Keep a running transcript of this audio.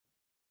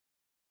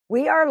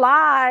We are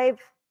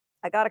live.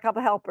 I got a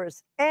couple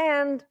helpers,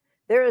 and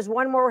there is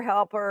one more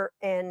helper,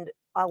 and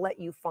I'll let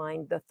you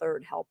find the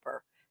third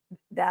helper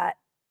that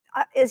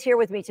is here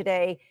with me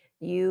today.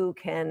 You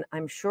can,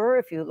 I'm sure,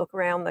 if you look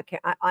around the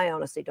I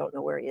honestly don't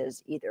know where he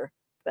is either,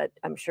 but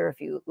I'm sure if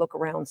you look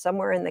around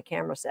somewhere in the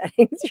camera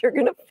settings, you're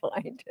going to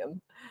find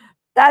him.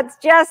 That's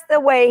just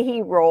the way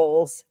he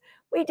rolls.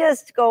 We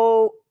just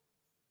go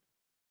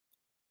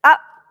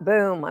up,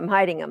 boom, I'm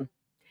hiding him.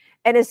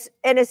 And as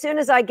soon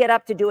as I get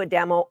up to do a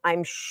demo,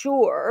 I'm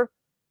sure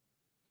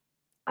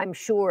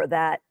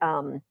that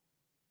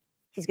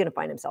he's going to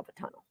find himself a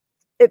tunnel.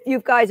 If you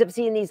guys have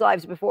seen these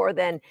lives before,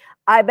 then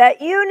I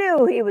bet you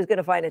knew he was going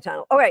to find a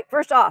tunnel. All right,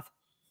 first off,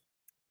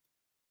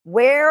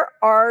 where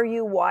are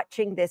you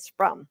watching this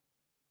from?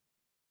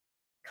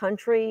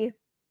 Country,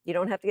 you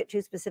don't have to get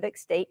too specific.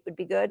 State would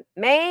be good.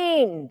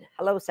 Maine.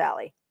 Hello,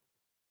 Sally.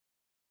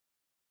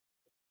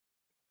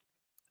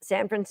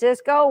 San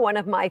Francisco, one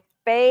of my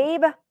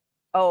fave.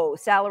 Oh,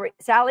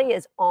 Sally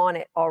is on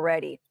it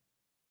already.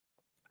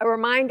 A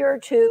reminder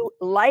to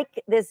like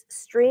this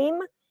stream,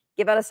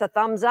 give us a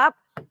thumbs up,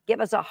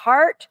 give us a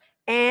heart,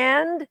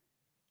 and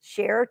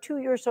share to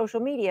your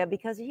social media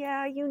because,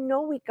 yeah, you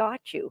know we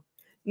got you.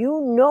 You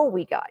know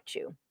we got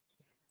you.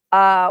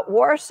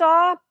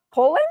 Warsaw,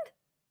 Poland.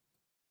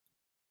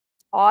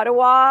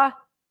 Ottawa,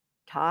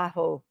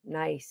 Tahoe,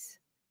 nice.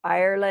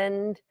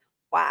 Ireland,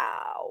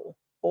 wow.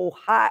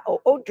 Ohio,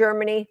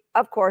 Germany,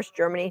 of course,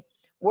 Germany.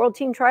 World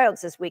Team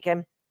Tryouts this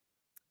weekend.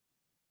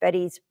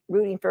 Betty's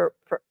rooting for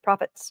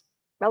Prophet's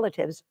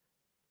relatives.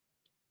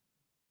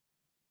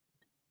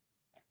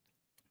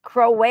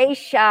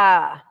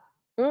 Croatia.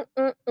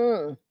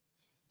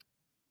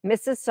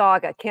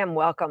 Mississauga. Kim,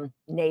 welcome.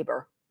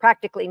 Neighbor.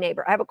 Practically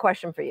neighbor. I have a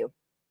question for you.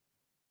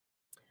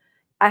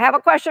 I have a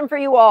question for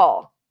you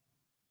all.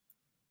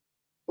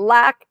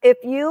 If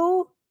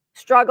you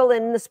struggle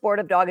in the sport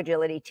of dog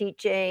agility,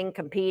 teaching,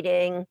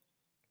 competing,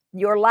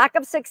 your lack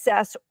of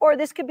success, or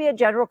this could be a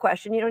general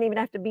question, you don't even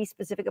have to be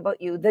specific about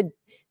you. The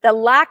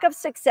lack of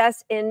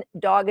success in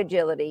dog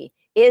agility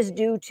is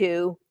due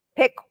to,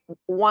 pick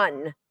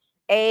one.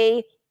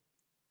 A,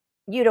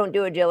 you don't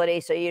do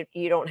agility, so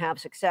you don't have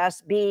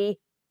success. B,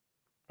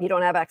 you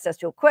don't have access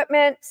to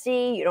equipment.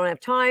 C, you don't have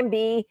time.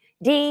 D,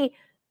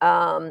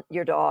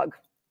 your dog,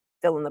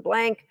 fill in the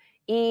blank.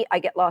 E, I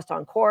get lost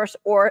on course,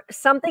 or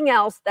something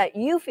else that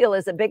you feel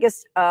is the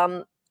biggest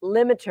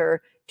limiter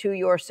to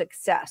your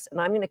success. And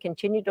I'm going to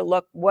continue to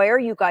look where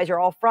you guys are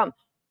all from.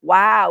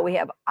 Wow, we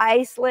have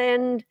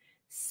Iceland,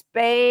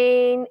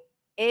 Spain,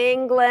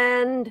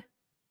 England.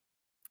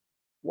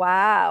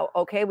 Wow.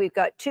 Okay, we've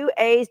got 2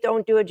 A's,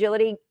 don't do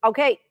agility.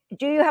 Okay,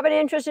 do you have an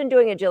interest in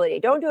doing agility?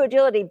 Don't do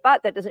agility,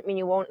 but that doesn't mean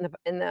you won't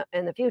in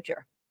the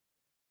future.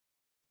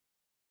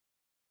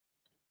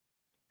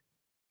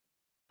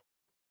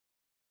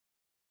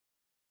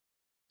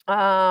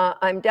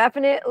 I'm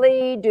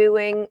definitely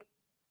doing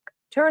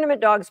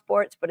tournament dog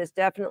sports, but it's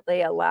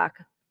definitely a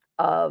lack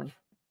of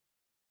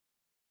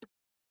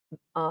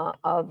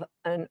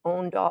an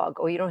own dog.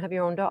 Oh, you don't have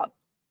your own dog.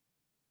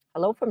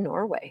 Hello from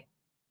Norway.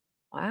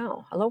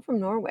 Wow. Hello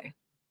from Norway.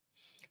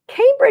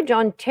 Cambridge,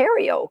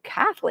 Ontario.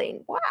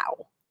 Kathleen.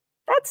 Wow.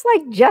 That's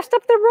like just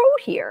up the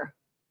road here.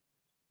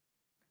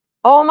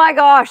 Oh my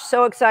gosh.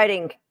 So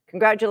exciting.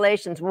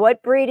 Congratulations.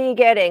 What breed are you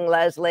getting,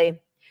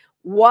 Leslie?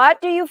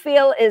 What do you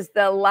feel is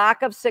the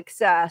lack of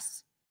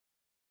success?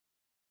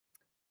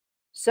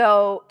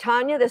 So,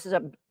 Tanya, this is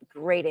a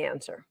great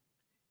answer.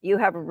 You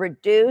have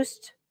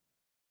reduced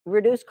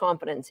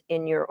confidence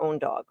in your own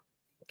dog.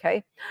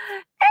 Okay.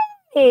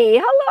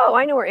 Hey, hello.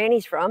 I know where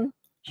Annie's from.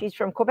 She's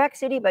from Quebec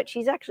City, but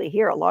she's actually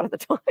here a lot of the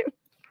time.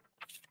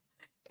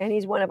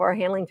 Annie's one of our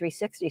Handling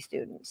 360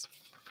 students,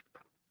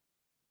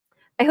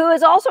 who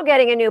is also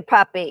getting a new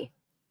puppy.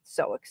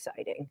 So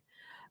exciting.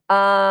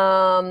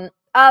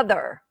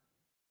 Other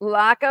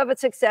lack of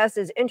success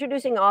is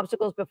introducing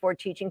obstacles before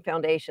teaching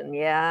foundation.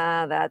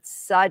 Yeah, that's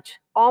such,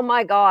 oh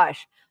my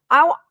gosh.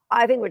 I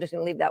think we're just going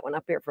to leave that one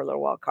up here for a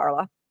little while,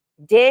 Carla.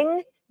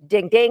 Ding,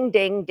 ding, ding,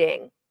 ding,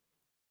 ding.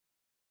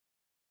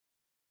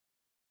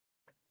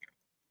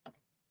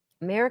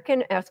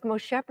 American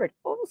Eskimo Shepherd.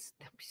 Oh,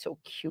 that'd be so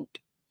cute.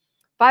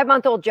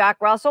 5-month-old Jack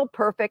Russell,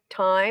 perfect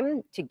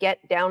time to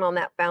get down on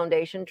that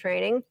foundation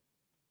training.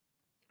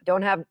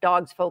 Don't have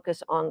dogs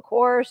focus on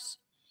course.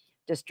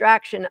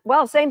 Distraction.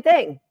 Well, same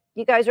thing.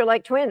 You guys are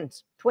like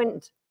twins.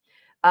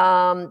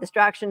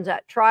 Distractions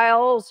at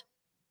trials.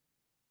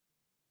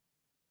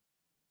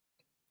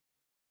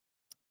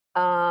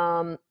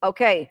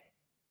 Okay.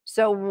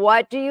 So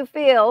what do you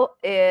feel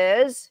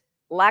is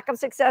lack of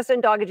success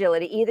in dog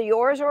agility, either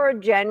yours or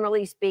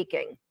generally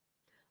speaking?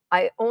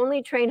 I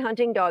only train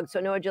hunting dogs, so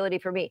no agility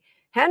for me.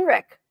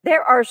 Henrik,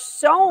 there are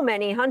so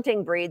many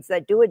hunting breeds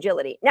that do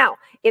agility. Now,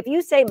 if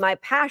you say my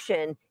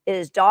passion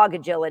is dog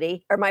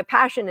agility or my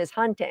passion is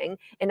hunting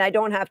and I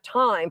don't have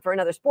time for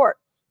another sport,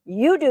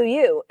 you do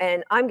you.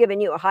 And I'm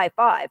giving you a high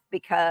five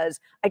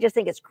because I just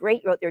think it's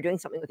great you're out there doing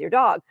something with your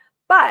dog.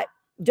 But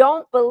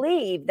don't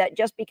believe that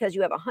just because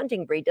you have a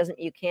hunting breed doesn't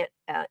mean you can't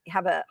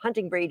have a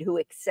hunting breed who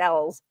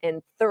excels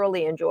and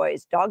thoroughly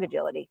enjoys dog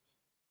agility,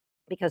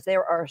 because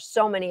there are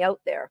so many out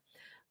there.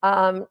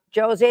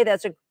 Jose,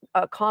 that's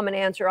a common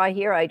answer I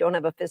hear. I don't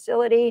have a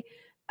facility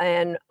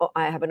and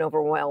I have an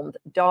overwhelmed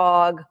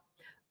dog.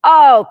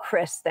 Oh,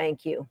 Chris,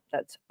 thank you.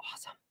 That's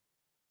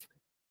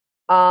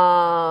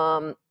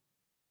awesome.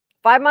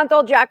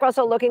 5-month-old Jack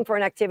Russell looking for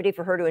an activity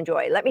for her to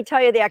enjoy. Let me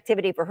tell you the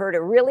activity for her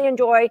to really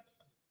enjoy: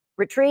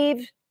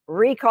 retrieve,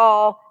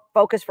 recall,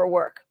 focus for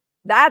work.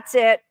 That's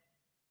it.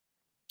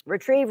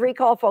 Retrieve,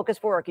 recall, focus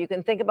for work. You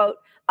can think about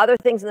other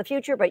things in the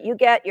future, but you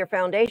get your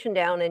foundation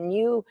down, and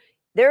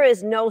there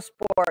is no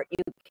sport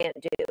you can't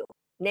do.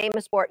 Name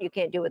a sport you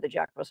can't do with a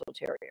Jack Russell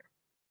Terrier.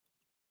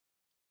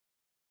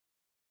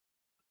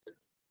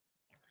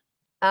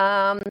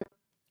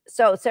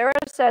 So Sarah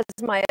says,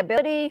 my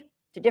ability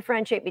to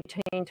differentiate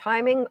between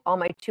timing, all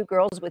my 2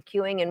 girls with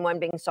cueing and one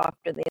being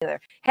softer than the other.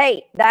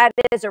 Hey, that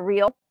is a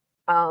real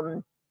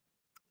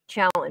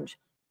challenge.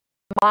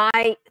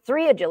 My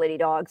 3 agility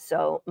dogs,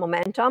 so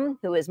Momentum,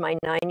 who is my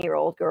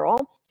 9-year-old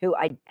girl, who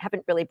I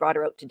haven't really brought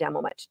her out to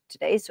demo much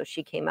today, so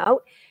she came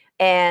out,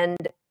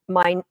 and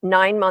my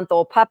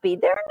 9-month-old puppy,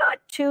 they're not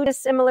too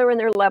dissimilar in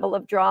their level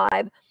of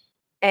drive.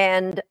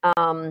 And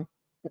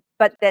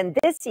but then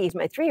Dissy,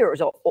 my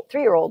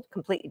 3-year-old,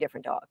 completely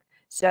different dog.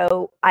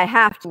 So I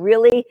have to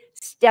really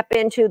step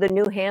into the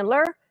new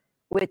handler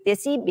with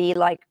Dissy, be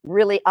like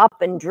really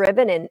up and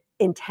driven and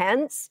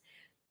intense.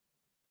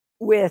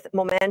 With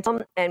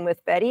Momentum and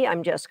with Betty,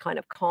 I'm just kind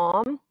of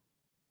calm.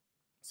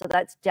 So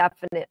that's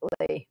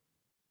definitely.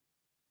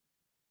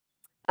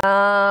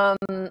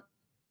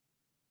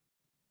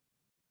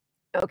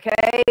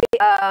 Okay.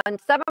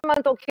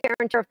 7-month-old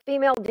Karen, a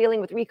female dealing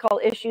with recall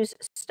issues,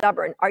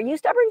 stubborn. Are you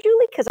stubborn,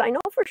 Julie? Because I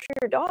know for sure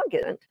your dog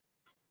isn't.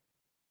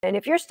 And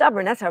if you're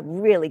stubborn, that's a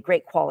really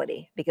great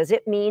quality, because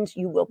it means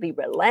you will be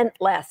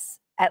relentless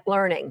at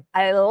learning.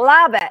 I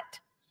love it.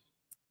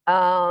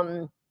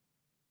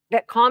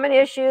 That common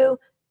issue,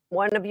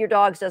 one of your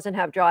dogs doesn't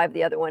have drive,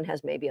 the other one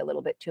has maybe a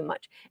little bit too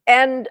much.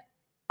 And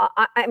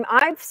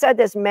I've said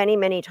this many,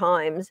 many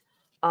times.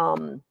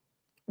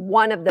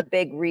 One of the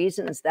big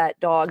reasons that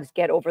dogs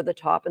get over the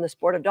top in the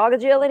sport of dog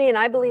agility, and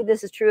I believe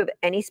this is true of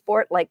any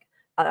sport, like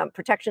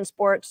protection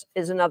sports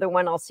is another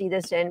one I'll see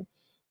this in,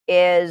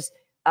 is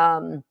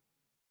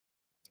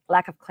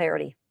lack of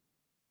clarity.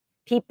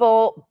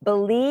 People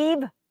believe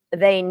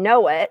they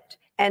know it,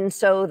 and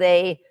so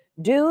they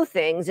do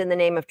things in the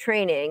name of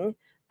training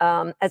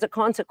as a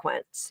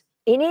consequence.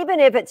 And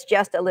even if it's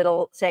just a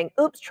little saying,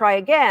 oops, try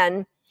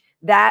again,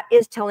 that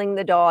is telling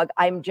the dog,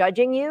 I'm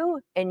judging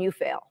you and you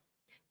fail.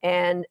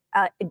 And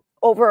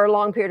over a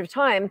long period of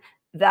time,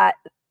 that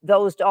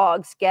those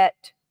dogs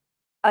get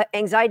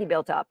anxiety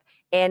built up.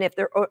 And if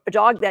they're a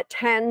dog that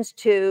tends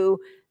to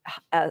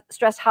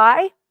stress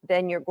high,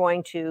 then you're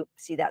going to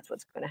see that's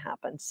what's going to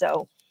happen.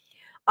 So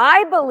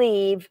I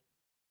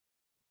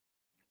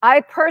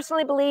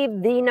personally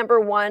believe the number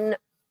one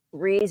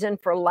reason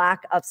for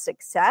lack of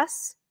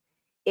success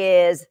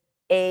is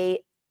a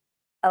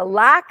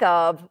lack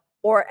of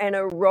or an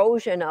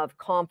erosion of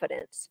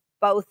confidence,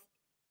 both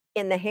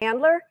in the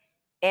handler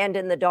and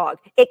in the dog.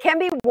 It can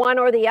be one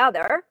or the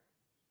other,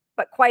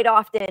 but quite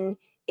often,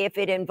 if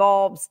it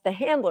involves the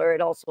handler,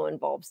 it also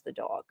involves the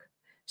dog.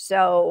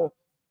 So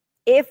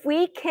if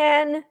we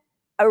can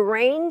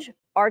arrange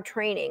our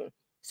training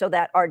so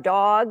that our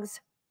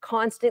dogs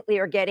constantly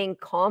are getting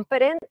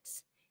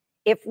confidence,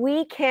 if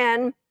we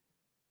can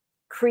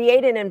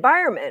create an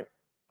environment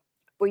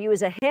where you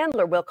as a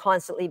handler will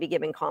constantly be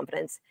giving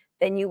confidence,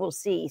 then you will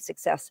see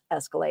success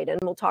escalate. And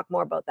we'll talk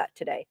more about that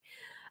today.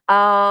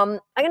 I'm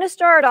going to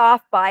start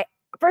off by,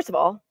 first of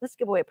all, let's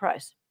give away a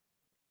prize.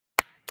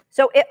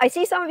 So I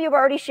see some of you have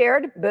already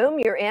shared. Boom,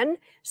 you're in.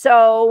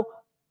 So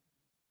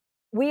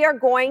we are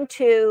going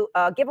to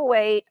give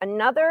away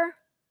another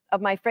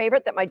of my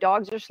favorite that my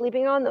dogs are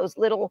sleeping on, those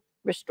little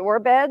restore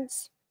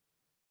beds.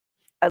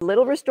 A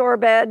little restore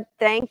bed.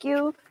 Thank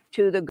you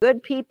to the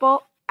good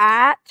people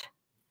at,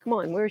 come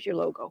on, where's your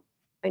logo?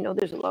 I know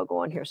there's a logo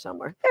on here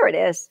somewhere. There it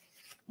is.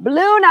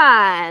 Blue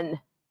Nine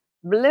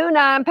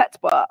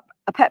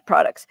Pet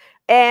Products.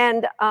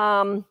 And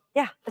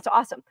yeah, that's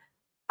awesome.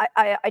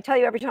 I tell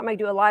you every time I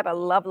do a live, I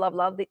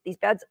love these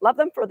beds. Love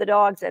them for the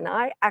dogs, and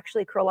I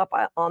actually curl up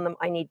on them.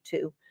 I need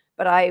to,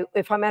 but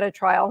if I'm at a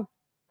trial,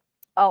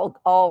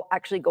 I'll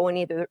actually go in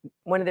either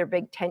one of their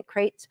big tent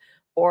crates,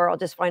 or I'll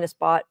just find a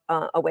spot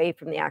away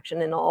from the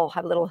action, and I'll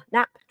have a little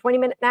nap,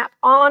 20-minute nap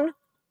on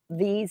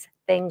these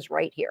things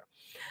right here.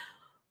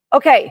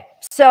 Okay,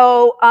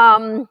 so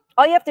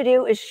all you have to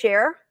do is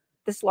share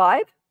this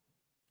live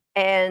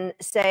and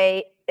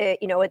say,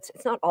 you know, it's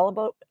not all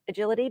about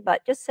agility,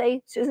 but just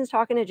say Susan's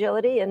talking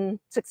agility and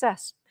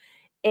success.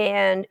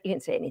 And you can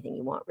say anything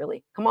you want,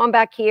 really. Come on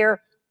back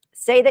here,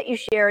 say that you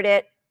shared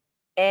it.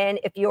 And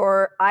if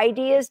your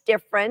ID is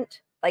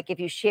different, like if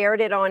you shared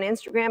it on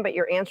Instagram, but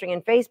you're answering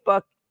in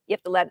Facebook, you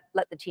have to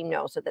let the team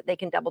know so that they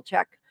can double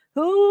check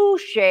who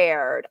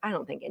shared. I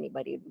don't think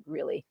anybody would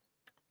really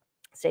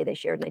say they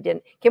shared and they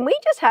didn't. Can we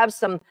just have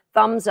some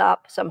thumbs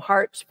up, some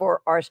hearts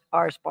for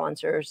our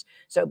sponsors?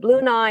 So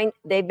Blue Nine,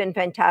 they've been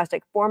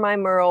fantastic. For My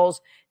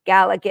Merles,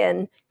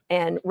 Galligan,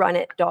 and Run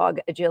It Dog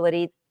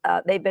Agility.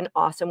 They've been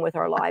awesome with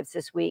our lives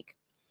this week.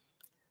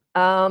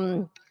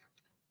 So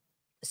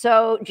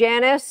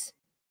Janice,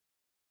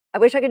 I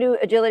wish I could do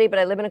agility, but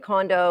I live in a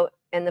condo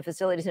and the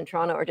facilities in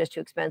Toronto are just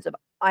too expensive.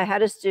 I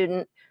had a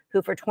student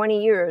who for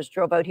 20 years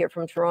drove out here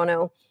from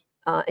Toronto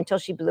until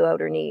she blew out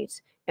her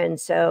knees. And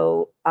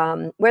so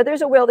where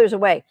there's a will, there's a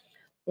way.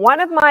 One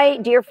of my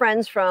dear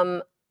friends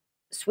from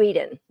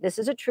Sweden, this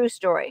is a true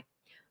story.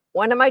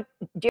 One of my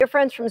dear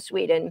friends from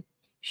Sweden,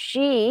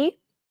 she,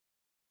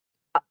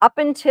 up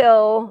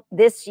until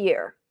this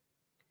year,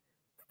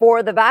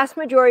 for the vast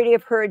majority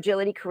of her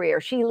agility career,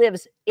 she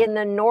lives in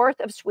the north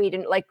of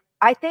Sweden. Like,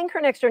 I think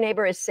her next door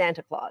neighbor is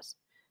Santa Claus,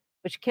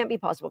 which can't be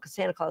possible because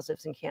Santa Claus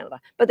lives in Canada,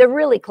 but they're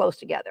really close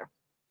together.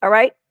 All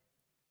right.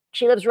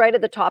 She lives right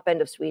at the top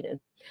end of Sweden.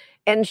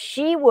 And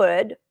she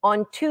would,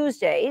 on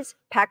Tuesdays,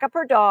 pack up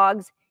her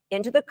dogs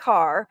into the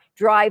car,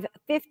 drive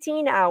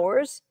 15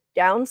 hours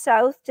down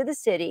south to the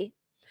city,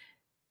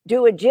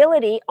 do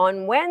agility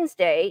on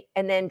Wednesday,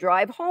 and then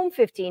drive home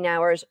 15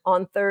 hours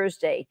on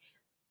Thursday.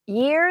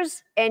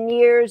 Years and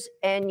years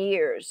and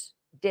years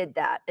did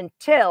that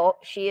until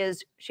she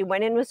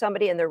went in with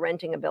somebody and they're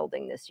renting a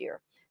building this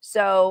year.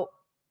 So,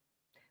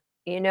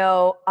 you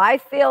know, I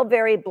feel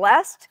very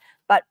blessed,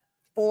 but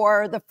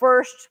for the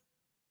first,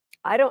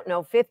 I don't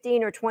know,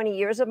 15 or 20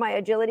 years of my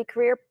agility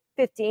career,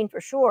 15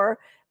 for sure,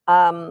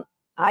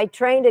 I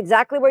trained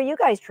exactly where you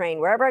guys train,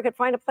 wherever I could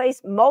find a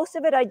place. Most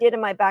of it I did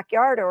in my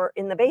backyard or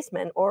in the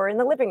basement or in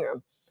the living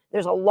room.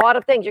 There's a lot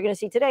of things you're going to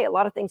see today, a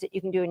lot of things that you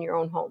can do in your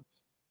own home.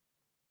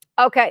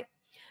 Okay.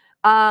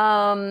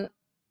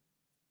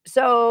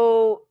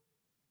 So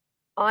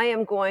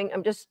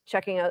I'm just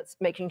checking out,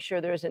 making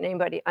sure there isn't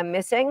anybody I'm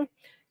missing.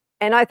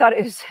 And I thought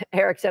it was,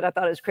 Eric said, I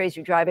thought it was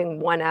crazy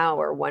driving 1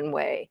 hour one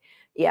way.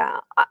 Yeah.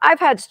 I've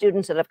had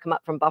students that have come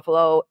up from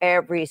Buffalo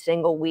every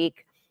single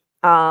week.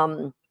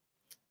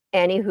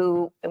 Annie,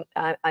 who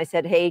I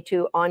said hey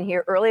to on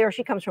here earlier,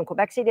 she comes from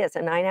Quebec City. It's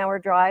a 9-hour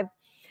drive.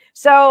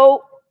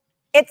 So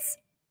it's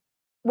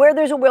where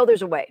there's a will,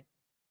 there's a way.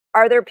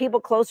 Are there people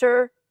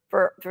closer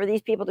for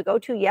these people to go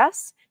to?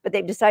 Yes, but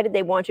they've decided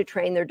they want to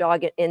train their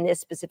dog in this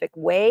specific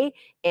way.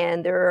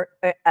 And they're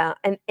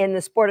and in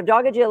the sport of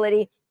dog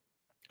agility,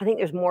 I think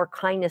there's more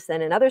kindness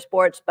than in other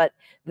sports, but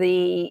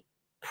the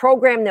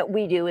program that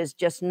we do is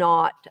just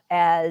not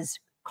as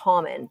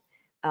common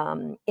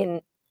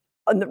in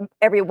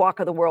every walk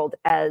of the world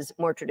as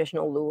more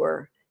traditional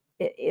lure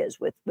is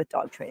with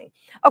dog training.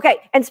 Okay,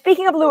 and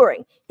speaking of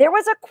luring, there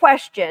was a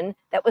question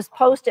that was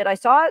posted. I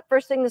saw it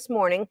first thing this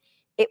morning.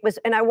 It was,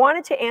 and I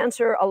wanted to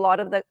answer a lot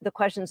of the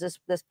questions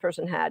this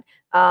person had.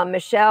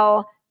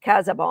 Michelle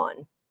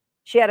Casabon.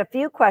 She had a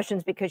few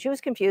questions because she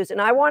was confused,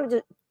 and I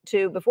wanted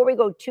to, before we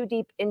go too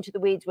deep into the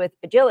weeds with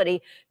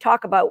agility,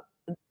 talk about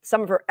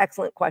some of her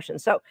excellent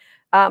questions. So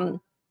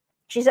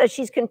she says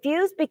she's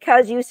confused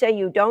because you say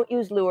you don't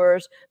use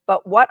lures,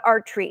 but what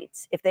are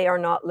treats if they are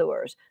not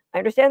lures? I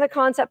understand the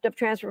concept of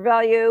transfer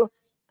value.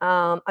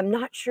 I'm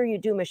not sure you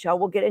do, Michelle.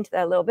 We'll get into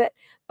that a little bit.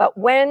 But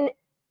when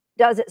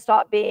does it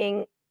stop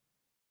being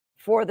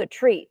for the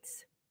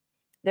treats?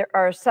 There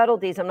are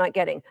subtleties I'm not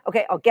getting.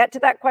 Okay, I'll get to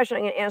that question.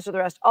 I'm going to answer the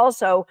rest.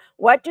 Also,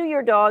 what do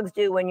your dogs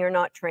do when you're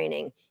not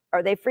training?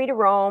 Are they free to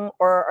roam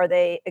or are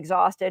they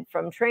exhausted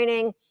from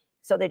training,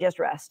 so they just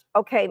rest?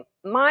 Okay,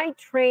 my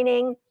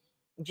training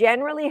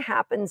generally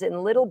happens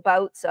in little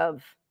bouts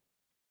of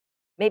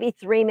maybe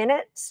 3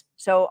 minutes.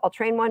 So I'll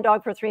train one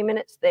dog for 3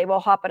 minutes, they will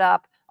hop it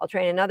up. I'll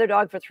train another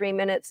dog for 3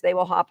 minutes, they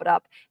will hop it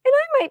up. And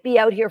I might be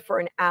out here for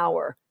an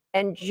hour.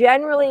 And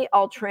generally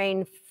I'll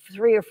train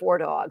 3 or 4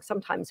 dogs,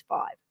 sometimes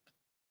 5.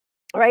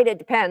 All right, it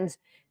depends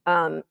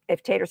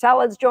if Tater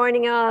Salad's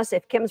joining us,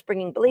 if Kim's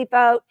bringing Belief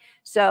out.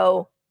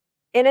 So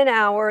in an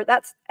hour,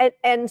 that's,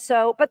 and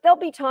so, but there'll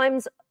be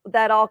times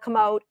that I'll come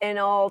out and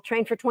I'll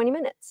train for 20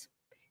 minutes.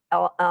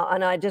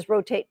 And I just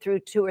rotate through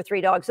 2 or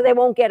 3 dogs, so they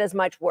won't get as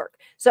much work.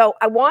 So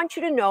I want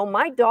you to know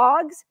my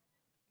dogs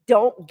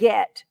don't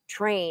get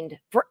trained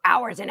for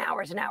hours and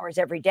hours and hours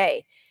every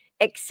day,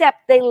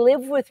 except they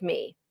live with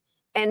me.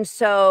 And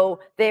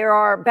so there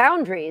are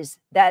boundaries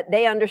that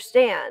they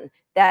understand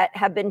that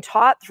have been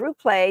taught through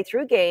play,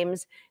 through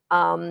games,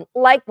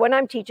 like when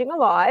I'm teaching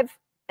Alive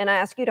and I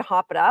ask you to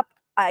hop it up.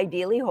 I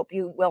ideally hope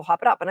you will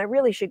hop it up. And I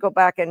really should go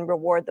back and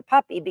reward the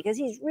puppy because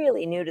he's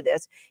really new to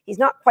this. He's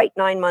not quite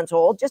 9 months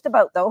old, just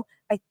about though.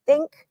 I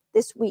think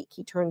this week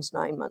he turns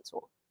 9 months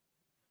old.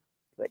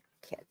 Good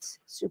kids,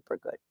 super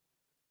good.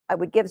 I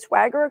would give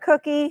Swagger a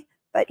cookie,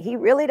 but he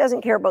really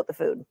doesn't care about the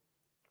food.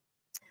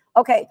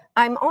 Okay,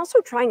 I'm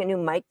also trying a new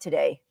mic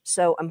today.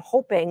 So I'm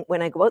hoping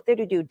when I go out there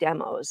to do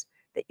demos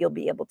that you'll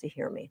be able to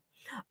hear me.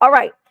 All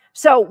right,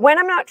 so when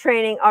I'm not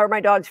training, are my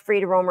dogs free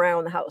to roam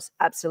around the house?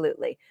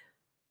 Absolutely.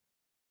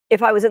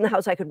 If I was in the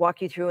house, I could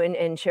walk you through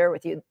and share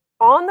with you.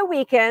 On the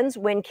weekends,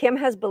 when Kim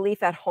has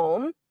Belief at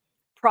home,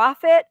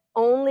 Prophet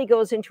only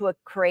goes into a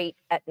crate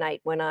at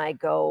night when I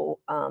go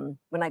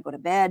to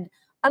bed,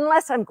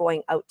 unless I'm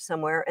going out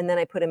somewhere, and then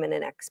I put him in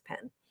an X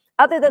pen.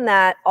 Other than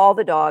that, all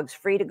the dogs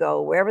free to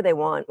go wherever they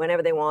want,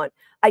 whenever they want.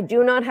 I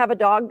do not have a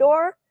dog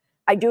door.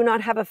 I do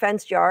not have a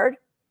fenced yard.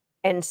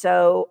 And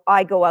so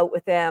I go out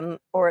with them,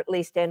 or at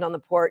least stand on the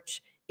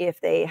porch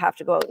if they have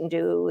to go out and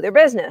do their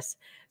business.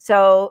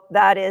 So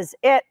that is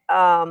it.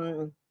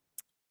 And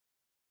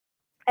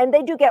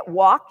they do get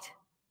walked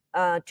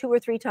 2 or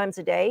 3 times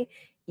a day.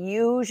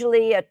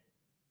 Usually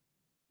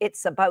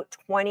it's about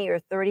 20 or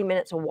 30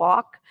 minutes a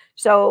walk.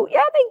 So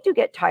yeah, they do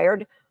get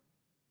tired.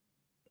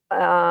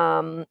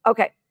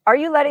 Okay. Are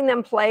you letting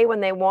them play when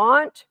they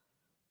want,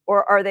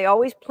 or are they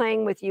always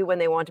playing with you when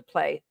they want to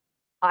play?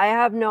 I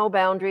have no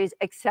boundaries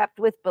except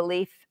with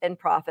Belief and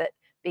Prophet,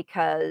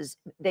 because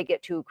they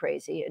get too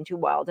crazy and too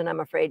wild, and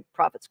I'm afraid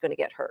Prophet's going to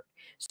get hurt.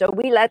 So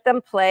we let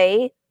them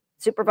play,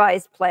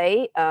 supervised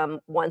play,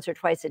 once or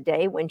twice a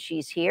day when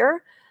she's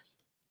here.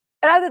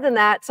 And other than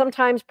that,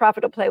 sometimes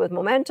Prophet will play with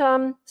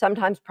Momentum.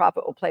 Sometimes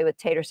Prophet will play with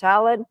Tater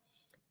Salad.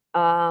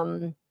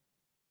 And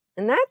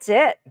that's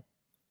it.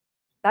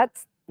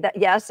 That's that.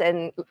 Yes,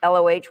 and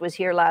LOH was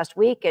here last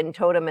week, and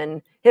Totem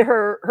and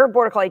her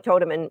Border Collie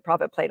Totem and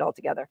Prophet played all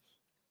together.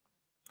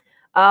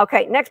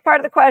 Okay, next part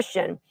of the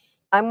question.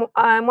 I'm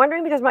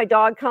wondering, because my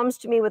dog comes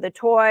to me with a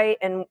toy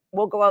and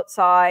we'll go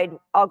outside.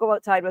 I'll go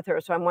outside with her.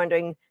 So I'm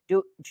wondering,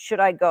 should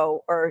I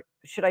go, or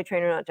should I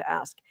train her not to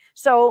ask?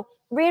 So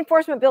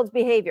reinforcement builds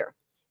behavior.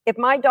 If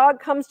my dog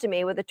comes to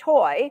me with a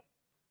toy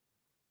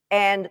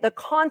and the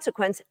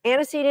consequence,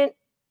 antecedent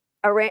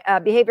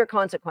behavior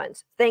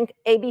consequence, think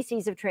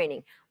ABCs of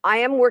training. I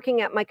am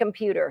working at my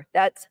computer.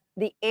 That's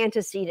the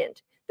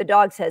antecedent. The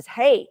dog says,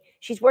 hey,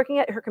 she's working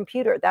at her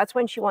computer. That's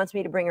when she wants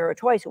me to bring her a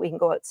toy so we can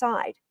go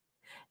outside.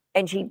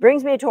 And she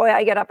brings me a toy.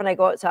 I get up and I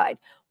go outside.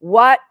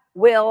 What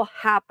will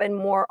happen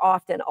more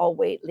often? I'll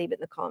wait. Leave it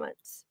in the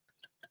comments.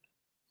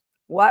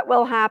 What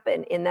will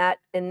happen in that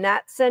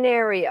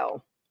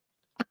scenario?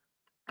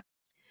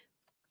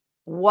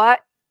 What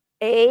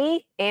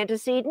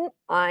antecedent?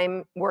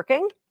 I'm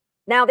working.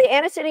 Now, the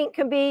antecedent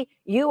can be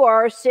you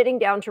are sitting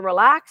down to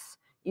relax.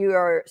 You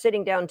are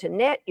sitting down to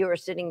knit. You are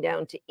sitting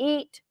down to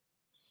eat.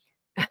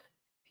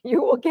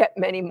 You will get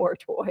many more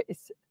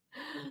toys.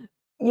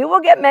 You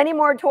will get many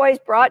more toys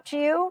brought to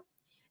you.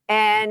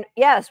 And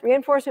yes,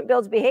 reinforcement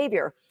builds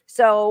behavior.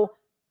 So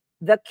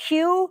the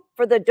cue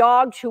for the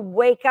dog to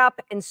wake up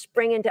and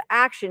spring into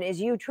action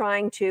is you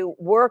trying to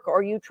work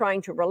or you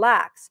trying to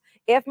relax.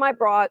 If my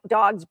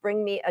dogs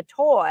bring me a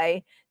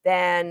toy,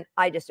 then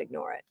I just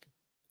ignore it.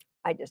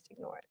 I just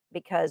ignore it,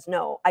 because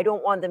no, I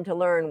don't want them to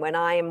learn when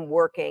I am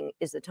working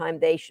is the time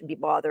they should be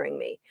bothering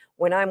me.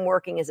 When I'm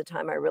working is the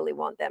time I really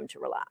want them to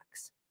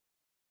relax.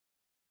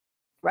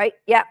 Right?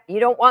 Yeah, you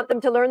don't want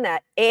them to learn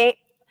that.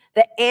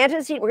 The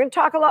antecedent, we're going to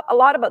talk a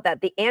lot about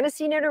that. The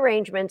antecedent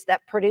arrangements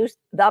that produce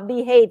the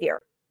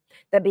behavior.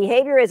 The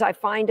behavior is I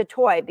find a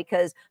toy,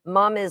 because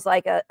mom is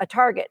like a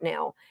target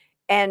now.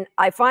 And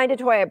I find a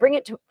toy, I bring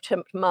it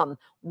to mom.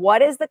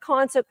 What is the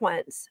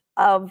consequence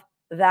of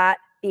that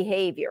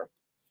behavior?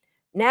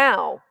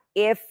 Now,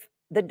 if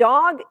the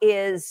dog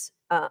is,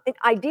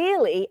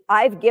 ideally,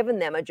 I've given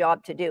them a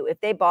job to do.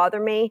 If they bother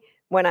me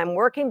when I'm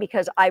working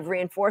because I've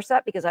reinforced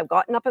that, because I've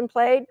gotten up and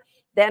played,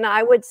 then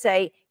I would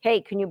say,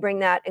 hey, can you bring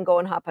that and go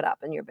and hop it up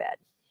in your bed?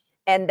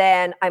 And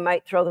then I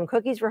might throw them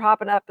cookies for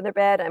hopping up in their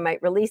bed. I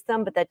might release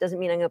them, but that doesn't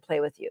mean I'm going to play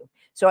with you.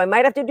 So I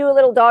might have to do a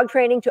little dog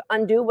training to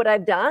undo what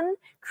I've done,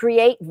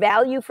 create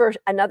value for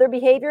another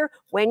behavior.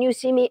 When you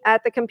see me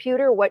at the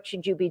computer, what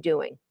should you be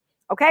doing?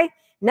 Okay,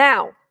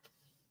 now,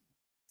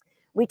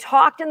 we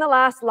talked in the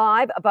last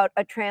live about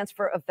a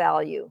transfer of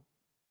value.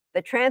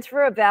 The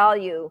transfer of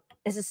value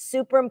is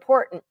super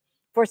important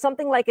for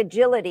something like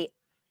agility.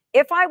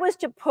 If I was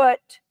to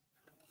put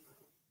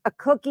a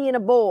cookie in a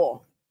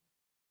bowl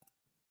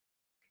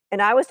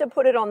and I was to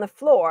put it on the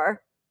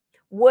floor,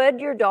 would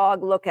your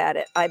dog look at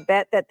it? I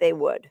bet that they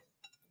would,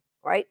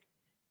 right?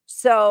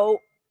 So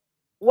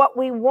what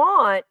we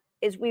want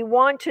is we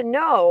want to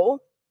know,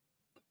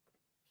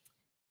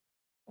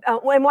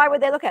 and why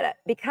would they look at it?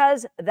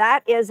 Because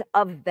that is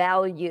of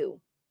value.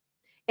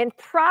 And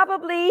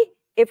probably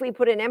if we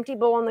put an empty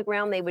bowl on the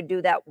ground, they would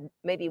do that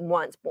maybe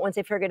once. But once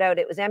they figured out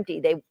it was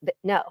empty,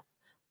 no.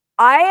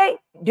 I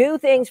do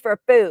things for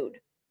food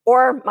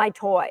or my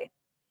toy.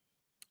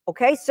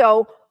 Okay,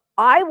 so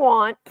I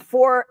want,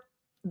 for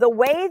the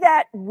way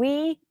that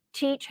we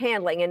teach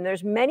handling, and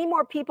there's many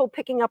more people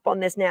picking up on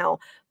this now,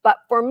 but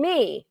for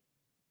me,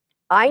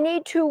 I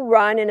need to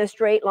run in a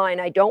straight line.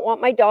 I don't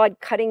want my dog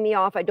cutting me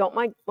off. I don't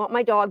want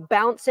my dog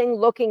bouncing,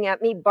 looking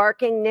at me,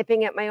 barking,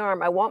 nipping at my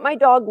arm. I want my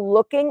dog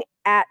looking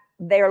at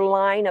their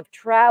line of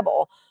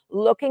travel,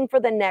 looking for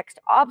the next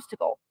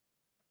obstacle.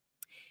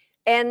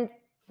 And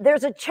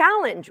there's a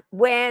challenge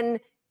when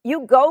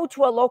you go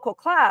to a local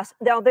class.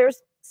 Now,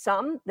 there's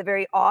the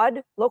very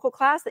odd local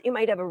class that you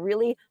might have a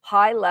really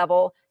high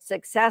level,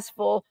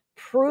 successful,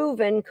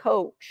 proven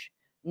coach.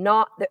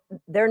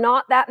 There are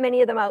not that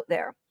many of them out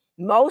there.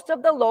 Most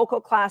of the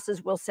local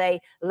classes will say,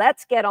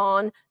 let's get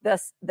on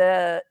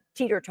the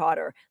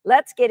teeter-totter.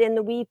 Let's get in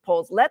the weave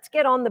poles. Let's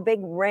get on the big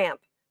ramp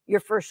your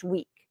first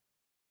week.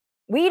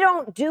 We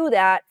don't do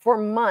that for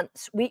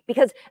months.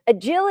 Because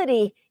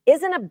agility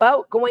isn't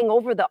about going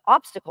over the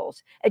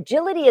obstacles.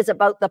 Agility is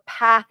about the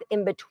path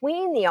in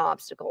between the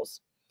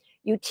obstacles.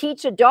 You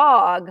teach a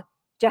dog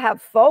to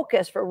have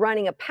focus for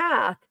running a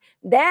path.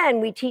 Then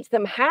we teach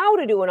them how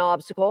to do an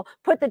obstacle,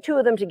 put the two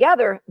of them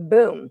together,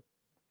 boom.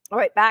 All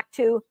right, back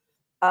to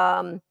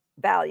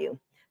value.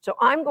 So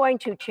I'm going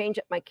to change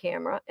up my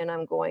camera and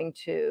I'm going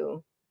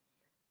to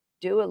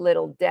do a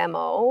little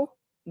demo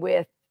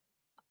with,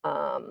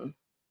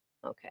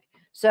 okay.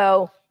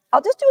 So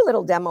I'll just do a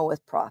little demo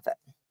with Prophet.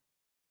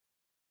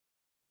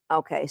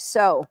 Okay,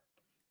 so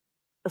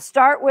I'll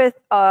start with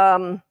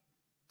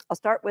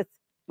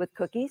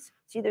cookies.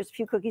 See, there's a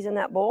few cookies in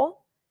that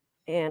bowl,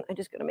 and I'm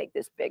just going to make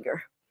this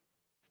bigger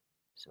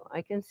so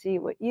I can see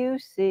what you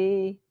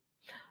see.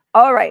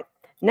 All right,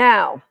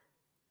 now,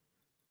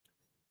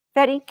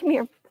 Betty, come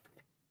here.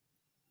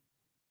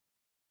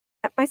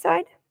 At my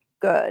side?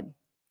 Good.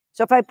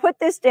 So if I put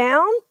this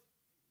down,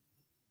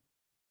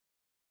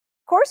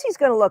 of course he's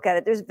going to look at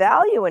it. There's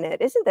value in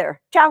it, isn't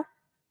there? Ciao.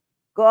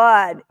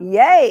 Good.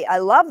 Yay. I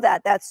love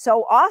that. That's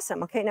so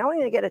awesome. Okay, now I'm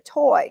going to get a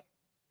toy.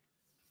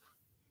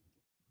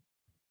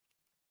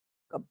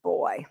 Good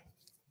boy.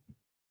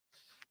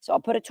 So I'll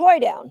put a toy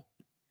down.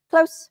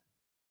 Close.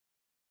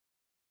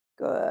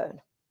 Good.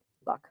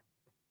 Look.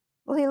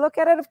 Will he look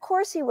at it? Of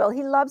course he will.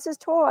 He loves his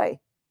toy.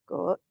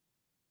 Good.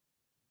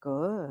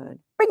 Good.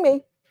 Bring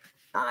me.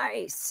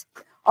 Nice.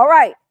 All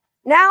right.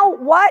 Now,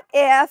 what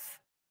if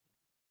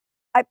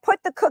I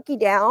put the cookie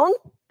down?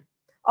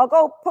 I'll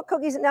go put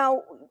cookies.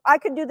 Now, I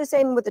could do the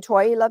same with the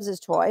toy. He loves his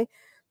toy.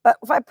 But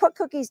if I put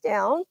cookies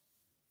down,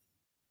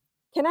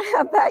 can I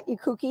have that, you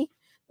cookie?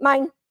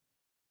 Mine.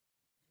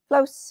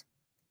 Close.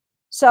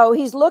 So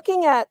he's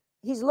looking at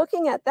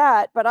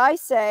that, but I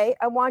say,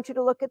 I want you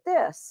to look at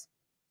this.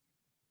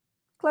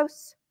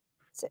 Close.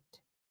 Sit.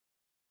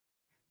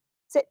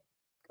 Sit.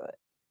 Good.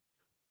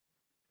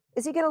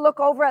 Is he going to look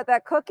over at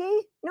that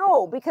cookie?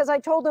 No, because I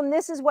told him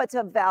this is what's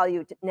of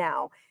value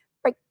now.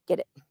 Right, get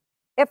it.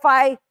 If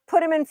I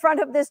put him in front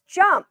of this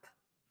jump,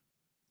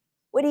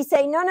 would he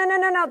say, no, no, no,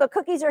 no, no, the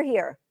cookies are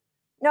here.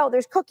 No,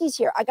 there's cookies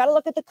here. I got to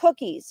look at the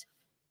cookies.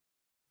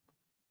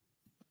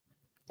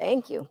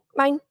 Thank you.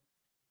 Mine.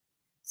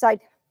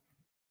 Side.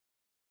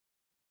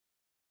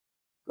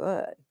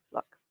 Good.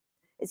 Look.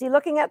 Is he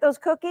looking at those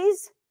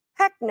cookies?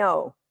 Heck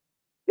no.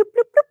 Bloop,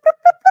 bloop, bloop,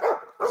 bloop,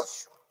 bloop,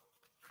 bloop.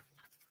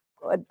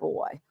 Good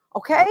boy.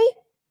 Okay.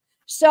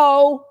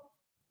 So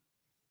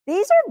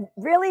these are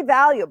really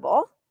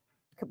valuable.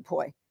 Good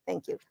boy.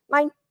 Thank you.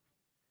 Mine.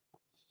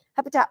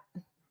 Have a tap.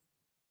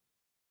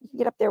 You can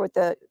get up there with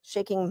the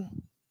shaking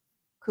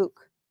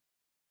kook.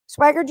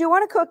 Swagger, do you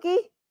want a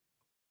cookie?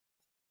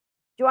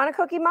 Do you want a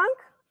cookie, Monk?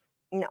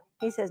 No.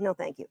 He says no,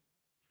 thank you.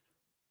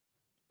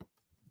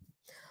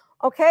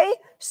 Okay,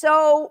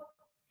 so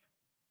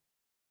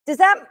does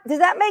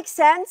that make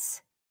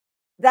sense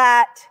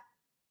that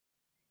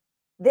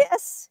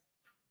this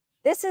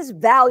is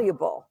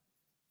valuable?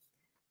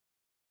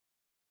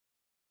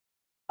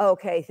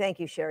 Okay, thank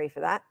you, Sherry, for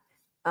that.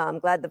 I'm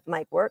glad the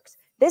mic works.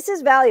 This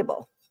is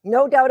valuable,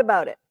 no doubt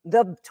about it.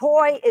 The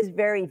toy is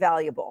very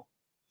valuable.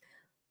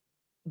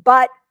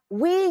 But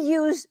we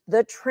use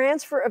the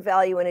transfer of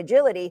value and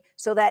agility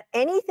so that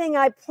anything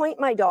I point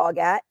my dog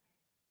at,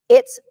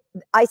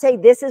 I say,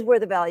 this is where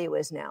the value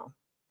is now.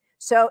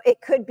 So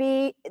it could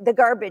be the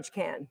garbage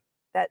can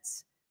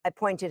I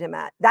pointed him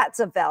at. That's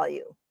a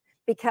value.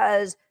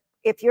 Because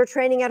if you're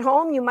training at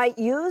home, you might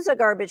use a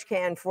garbage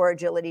can for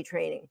agility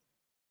training.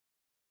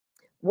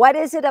 What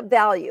is it of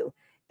value?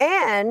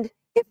 And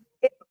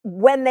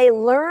when they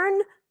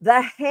learn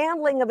the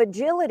handling of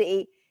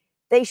agility,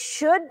 they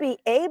should be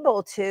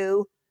able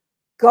to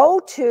go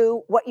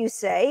to what you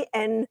say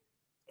and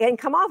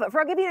come off it.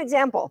 I'll give you an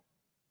example.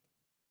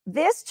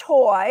 This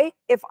toy,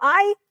 if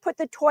I put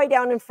the toy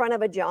down in front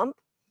of a jump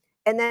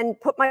and then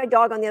put my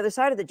dog on the other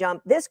side of the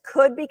jump, this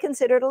could be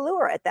considered a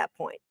lure at that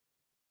point.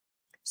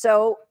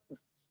 So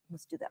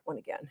let's do that one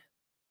again.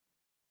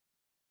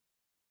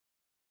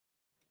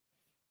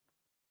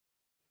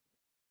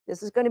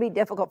 This is going to be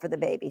difficult for the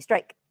baby.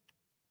 Strike.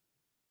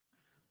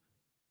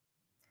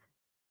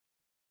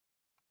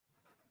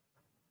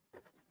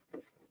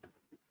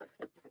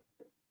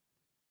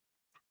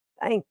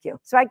 Thank you.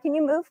 Swag, can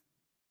you move?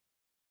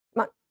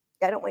 Come on.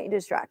 I don't want you to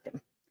distract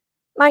him.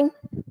 Mine.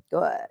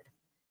 Good.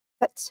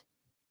 But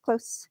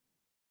close.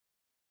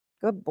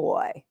 Good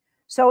boy.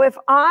 So if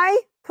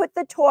I put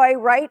the toy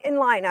right in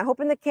line, I hope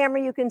in the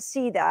camera you can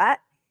see that.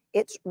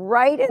 It's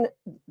right in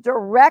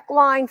direct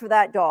line for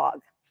that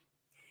dog.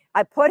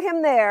 I put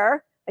him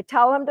there. I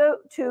tell him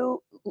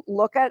to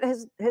look at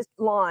his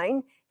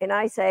line, and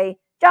I say,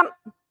 jump.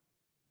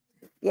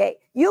 Yay.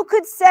 You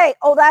could say,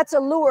 oh, that's a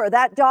lure.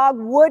 That dog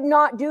would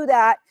not do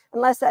that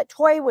unless that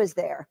toy was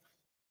there.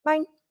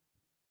 Mine.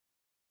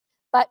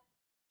 But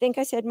I think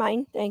I said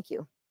mine. Thank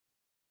you.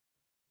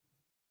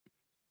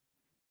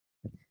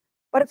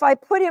 But if I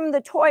put him,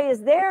 the toy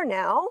is there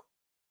now,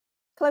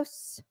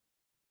 close.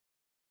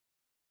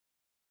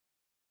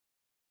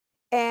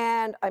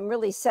 And I'm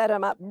really set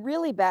him up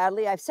really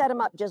badly. I've set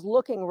him up just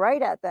looking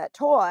right at that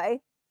toy,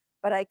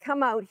 but I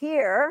come out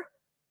here.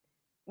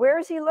 Where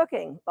is he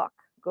looking? Look,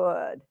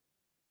 good.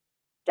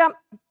 Jump,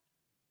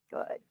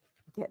 good,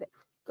 get it,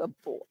 good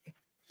boy.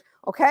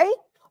 Okay,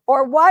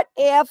 or what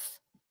if,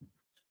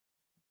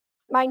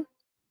 mine,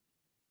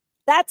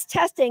 that's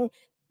testing,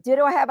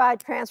 do I have a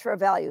transfer of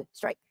value?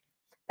 Strike.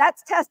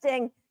 That's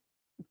testing,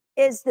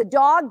 is the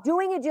dog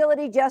doing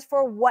agility just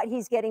for what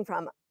he's getting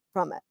from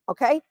it,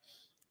 okay?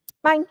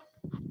 Mine,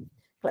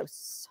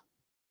 close.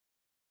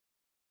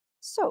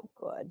 So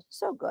good,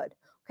 so good.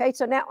 Okay,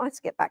 so now let's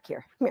get back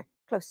here. Come here,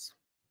 close.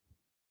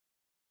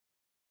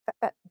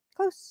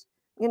 Close.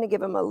 I'm going to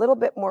give him a little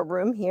bit more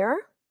room here.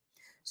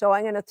 So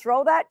I'm going to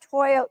throw that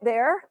toy out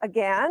there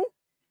again,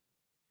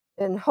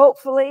 and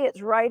hopefully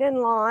it's right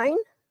in line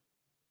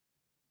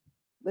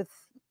with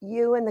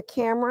you and the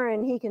camera,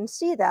 and he can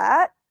see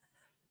that.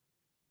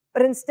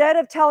 But instead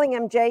of telling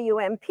him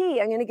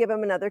J-U-M-P, I'm going to give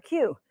him another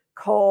cue.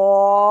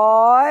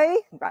 Coy.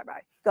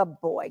 Bye-bye. Good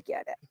boy,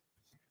 get it.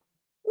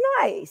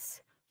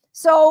 Nice.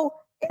 So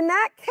in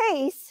that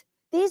case,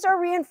 these are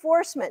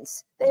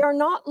reinforcements. They are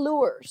not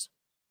lures.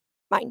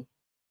 Mine.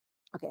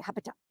 Okay,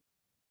 habitat.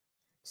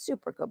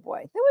 Super good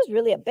boy. That was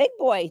really a big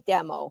boy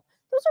demo.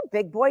 Those are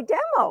big boy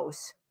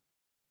demos.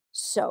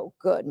 So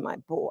good, my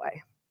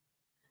boy.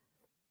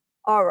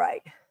 All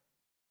right.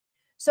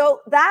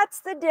 So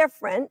that's the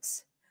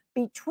difference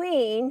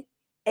between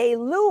a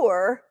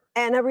lure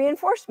and a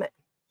reinforcement.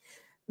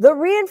 The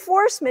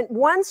reinforcement,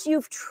 once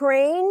you've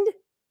trained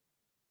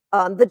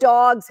the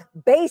dog's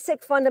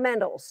basic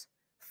fundamentals,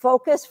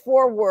 focus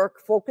for work,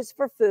 focus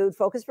for food,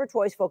 focus for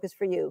toys, focus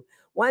for you.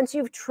 Once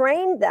you've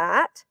trained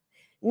that,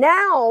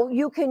 now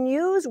you can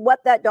use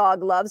what that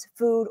dog loves,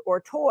 food or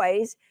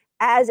toys,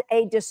 as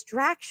a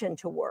distraction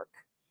to work,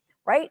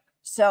 right?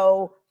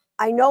 So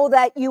I know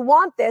that you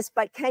want this,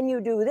 but can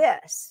you do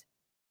this?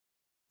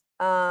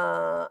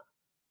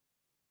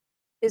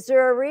 Is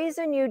there a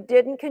reason you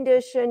didn't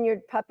condition your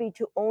puppy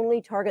to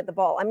only target the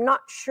ball? I'm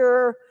not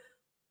sure.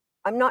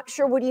 I'm not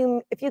sure. What do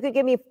you, if you could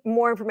give me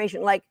more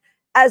information, like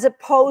as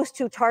opposed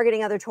to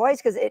targeting other toys,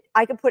 because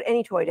I could put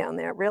any toy down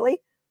there, really.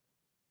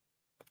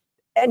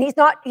 And he's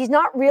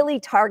not really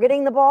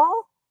targeting the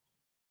ball.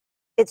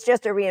 It's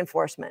just a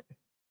reinforcement.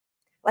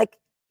 Like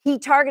he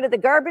targeted the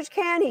garbage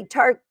can, he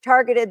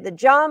targeted the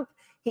jump.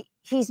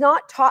 He's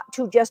not taught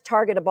to just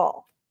target a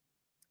ball.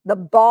 The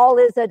ball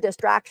is a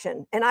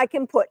distraction, and I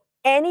can put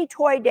any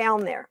toy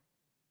down there.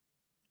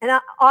 And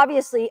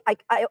obviously,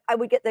 I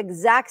would get the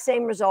exact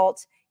same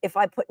results if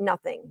I put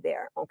nothing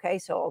there. Okay,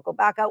 so I'll go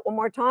back out one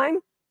more time.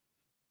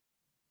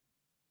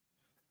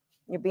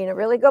 You're being a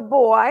really good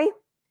boy.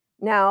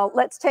 Now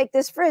let's take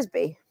this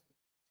Frisbee.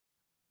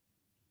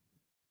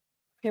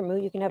 Here,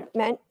 Moo, you can have,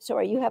 man,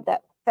 sorry, you have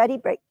that fatty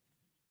break.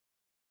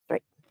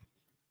 Right.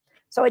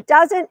 So it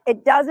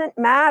doesn't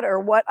matter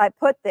what I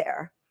put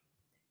there.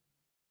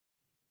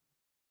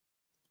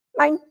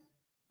 Mine.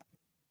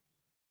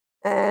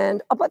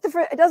 And I'll put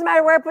it doesn't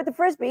matter where I put the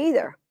Frisbee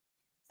either.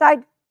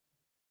 Side.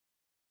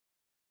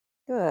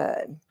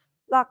 Good.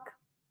 Luck.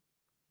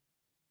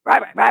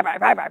 Right.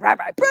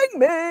 Bring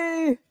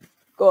me.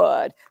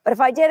 Good. But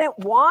if I didn't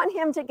want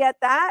him to get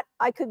that,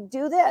 I could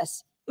do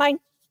this. Mine.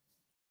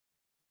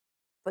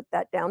 Put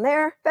that down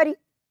there. Betty.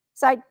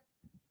 Side.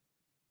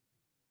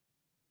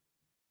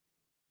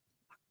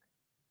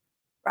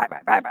 Right.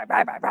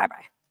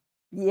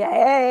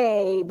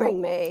 Yay. Bring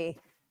me.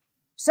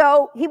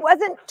 So he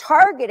wasn't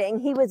targeting,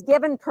 he was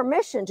given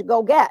permission to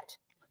go get.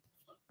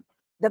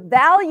 The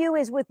value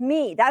is with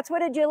me. That's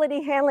what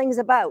agility handling is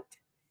about.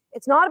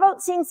 It's not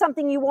about seeing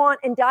something you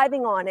want and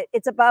diving on it.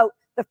 It's about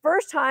the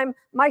first time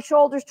my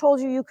shoulders told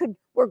you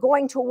we're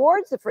going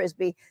towards the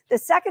Frisbee. The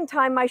second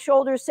time my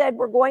shoulders said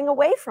we're going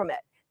away from it.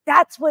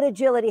 That's what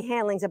agility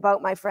handling is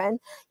about, my friend.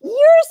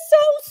 You're so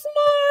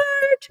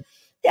smart.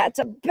 That's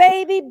a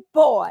baby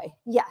boy.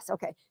 Yes,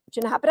 okay.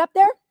 Should I hop it up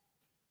there?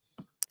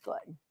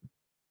 Good.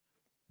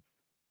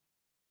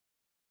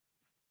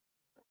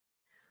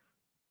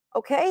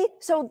 Okay,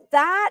 so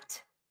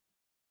that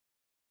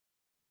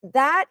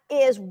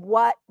is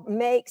what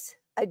makes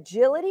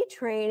agility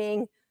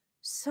training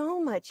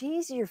so much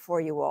easier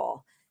for you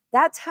all.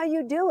 That's how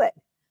you do it.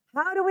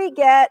 How do we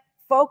get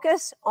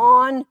focus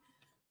on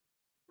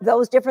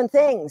those different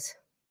things?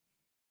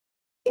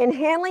 In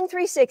Handling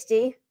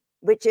 360,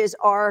 which is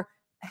our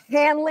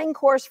handling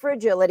course for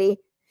agility,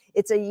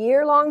 it's a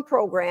year-long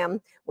program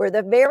where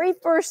the very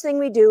first thing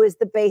we do is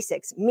the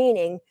basics,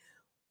 meaning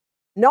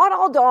not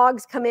all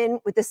dogs come in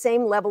with the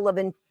same level of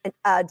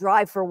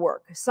drive for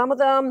work. Some of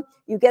them,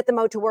 you get them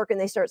out to work and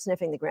they start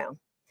sniffing the ground.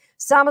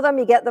 Some of them,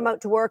 you get them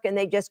out to work and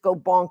they just go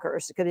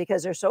bonkers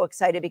because they're so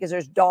excited because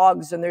there's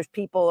dogs and there's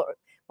people.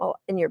 Well,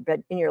 in your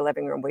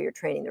living room where you're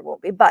training, there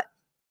won't be. But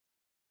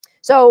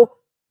so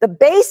the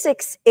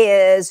basics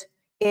is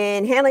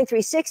in Handling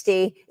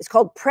 360, it's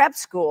called prep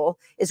school,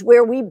 is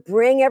where we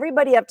bring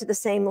everybody up to the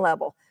same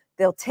level.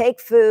 They'll take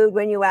food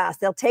when you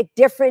ask. They'll take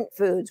different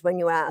foods when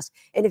you ask.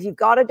 And if you've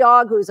got a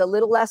dog who's a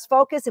little less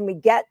focused, and we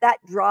get that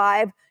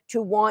drive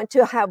to want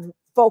to have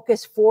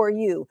focus for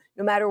you,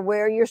 no matter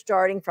where you're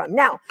starting from.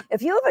 Now,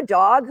 if you have a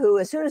dog who,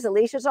 as soon as the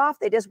leash is off,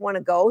 they just want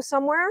to go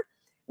somewhere,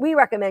 we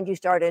recommend you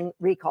start in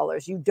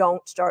recallers. You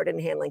don't start in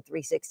Handling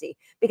 360,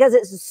 because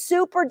it's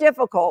super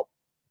difficult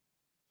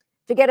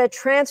to get a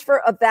transfer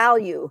of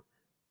value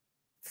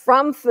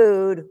from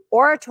food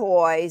or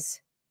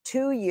toys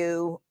to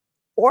you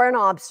or an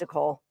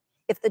obstacle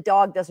if the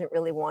dog doesn't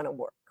really want to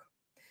work.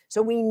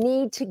 So we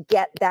need to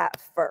get that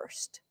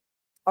first.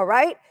 All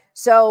right.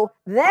 So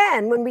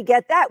then when we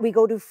get that, we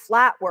go to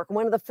flat work.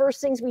 One of the first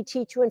things we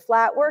teach you in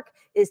flat work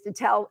is to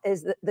tell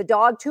the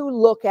dog to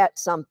look at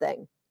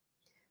something.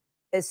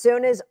 As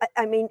soon as,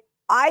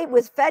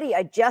 with Fetty,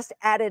 I just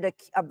added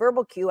a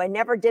verbal cue. I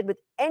never did with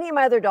any of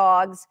my other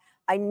dogs.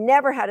 I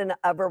never had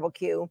a verbal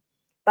cue.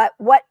 But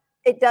what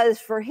it does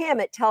for him,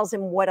 it tells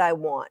him what I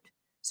want.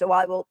 So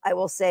I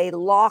will say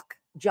lock,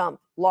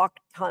 jump, lock,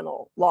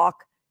 tunnel,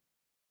 lock,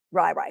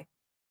 rai.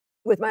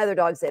 With my other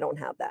dogs, they don't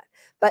have that.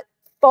 But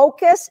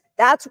focus,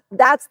 that's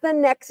the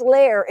next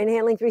layer in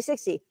Handling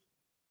 360.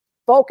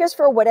 Focus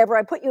for whatever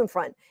I put you in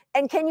front.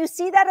 And can you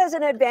see that as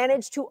an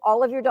advantage to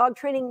all of your dog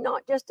training,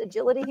 not just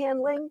agility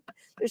handling?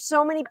 There's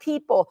so many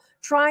people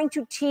trying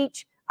to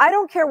teach. I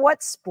don't care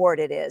what sport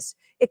it is.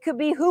 It could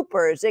be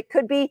hoopers. It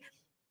could be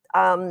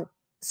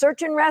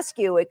search and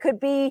rescue. It could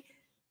be,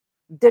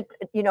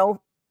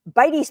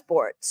 bitey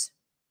sports.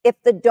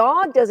 If the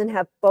dog doesn't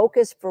have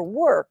focus for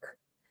work,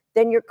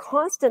 then you're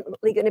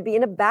constantly going to be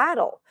in a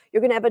battle.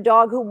 You're going to have a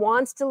dog who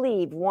wants to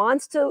leave,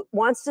 wants to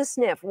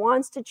sniff,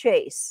 wants to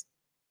chase.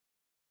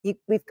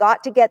 We've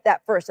got to get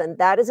that first, and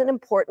that is an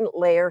important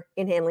layer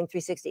in Handling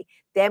 360.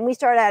 Then we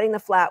start adding the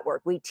flat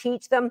work. We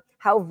teach them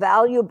how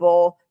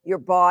valuable your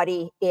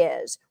body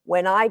is.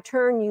 When I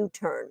turn, you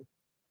turn.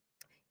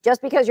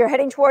 Just because you're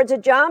heading towards a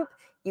jump,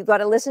 you've got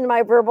to listen to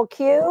my verbal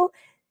cue.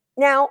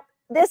 Now,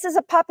 this is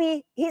a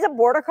puppy. He's a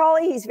border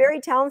collie. He's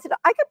very talented.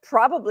 I could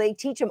probably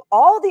teach him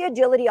all the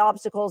agility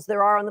obstacles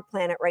there are on the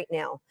planet right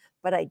now,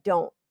 but I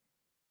don't.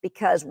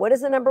 Because what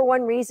is the number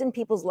one reason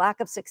people's lack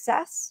of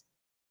success?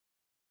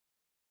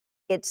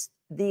 It's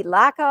the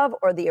lack of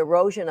or the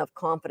erosion of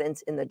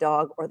confidence in the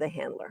dog or the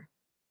handler.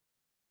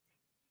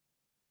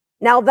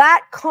 Now,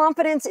 that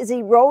confidence is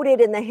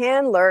eroded in the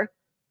handler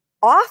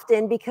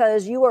often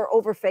because you are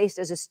overfaced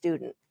as a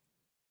student.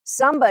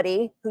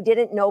 Somebody who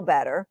didn't know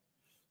better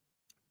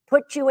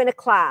put you in a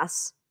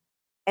class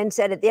and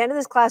said, at the end of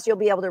this class, you'll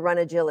be able to run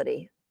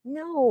agility.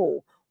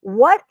 No.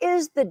 What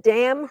is the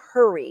damn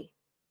hurry?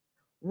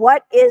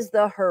 What is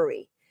the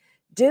hurry?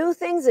 Do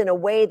things in a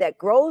way that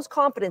grows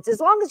confidence. As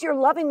long as you're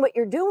loving what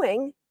you're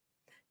doing,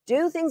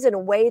 do things in a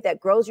way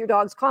that grows your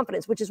dog's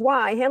confidence, which is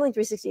why Handling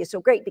 360 is so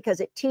great, because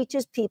it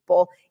teaches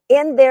people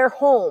in their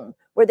home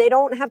where they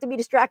don't have to be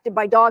distracted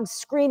by dogs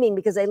screaming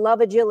because they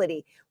love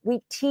agility.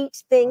 We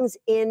teach things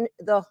in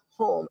the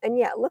home. And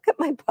yeah, look at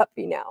my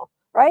puppy now,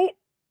 right?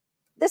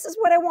 This is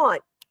what I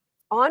want.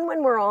 On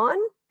when we're on,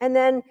 and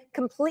then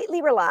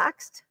completely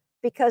relaxed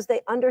because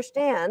they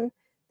understand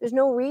there's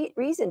no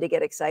reason to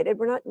get excited.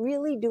 We're not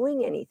really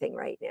doing anything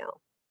right now.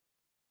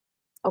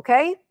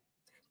 Okay?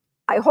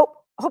 I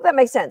hope that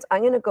makes sense. I'm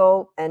going to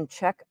go and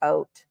check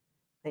out.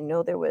 I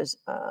know there was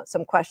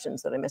some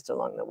questions that I missed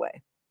along the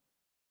way.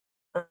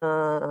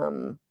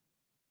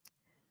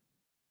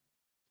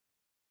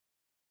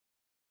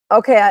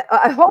 Okay,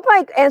 I hope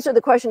I answered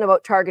the question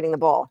about targeting the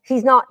ball.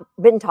 He's not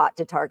been taught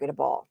to target a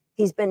ball.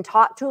 He's been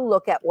taught to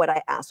look at what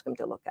I ask him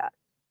to look at.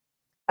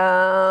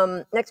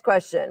 Next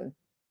question.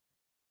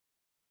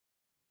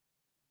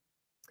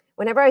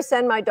 Whenever I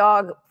send my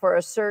dog for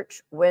a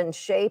search when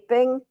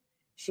shaping,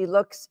 she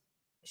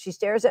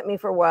stares at me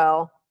for a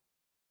while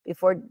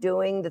before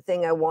doing the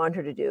thing I want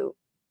her to do.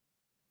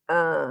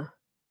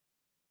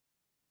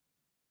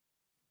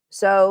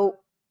 So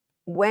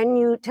when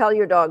you tell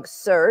your dog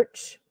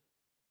search,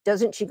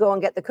 doesn't she go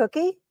and get the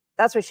cookie?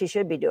 That's what she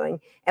should be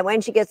doing. And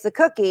when she gets the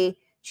cookie,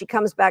 she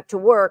comes back to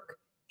work.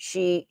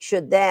 She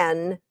should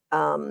then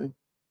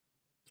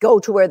go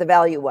to where the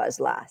value was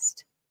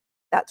last.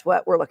 That's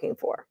what we're looking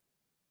for.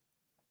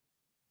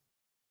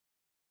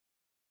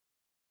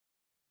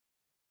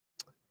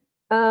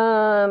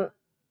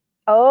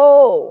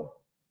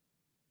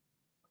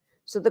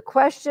 So the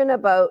question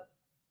about,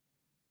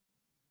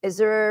 is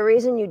there a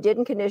reason you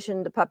didn't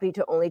condition the puppy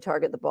to only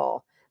target the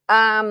ball?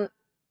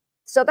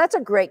 So that's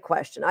a great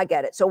question. I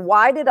get it. So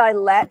why did I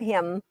let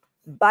him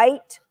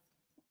bite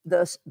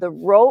the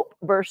rope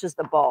versus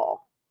the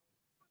ball?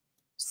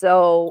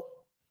 So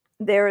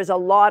there is a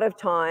lot of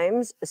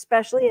times,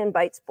 especially in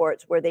bite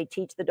sports, where they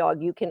teach the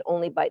dog you can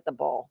only bite the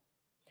ball.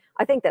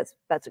 I think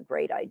that's a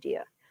great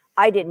idea.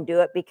 I didn't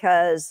do it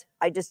because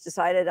I just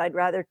decided I'd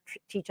rather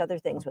teach other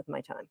things with my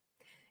time.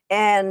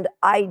 And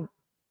I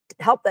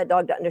help that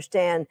dog to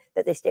understand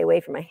that they stay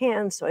away from my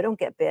hands so I don't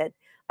get bit.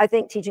 I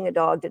think teaching a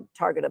dog to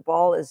target a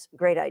ball is a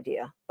great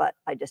idea, but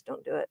I just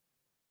don't do it.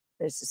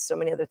 There's just so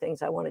many other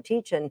things I want to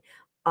teach. And,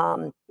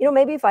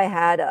 maybe if I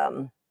had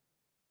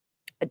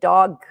a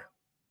dog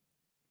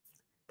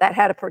that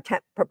had a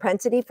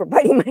propensity for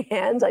biting my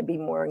hands, I'd be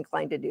more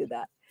inclined to do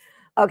that.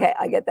 Okay,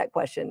 I get that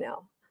question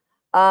now.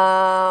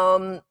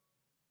 All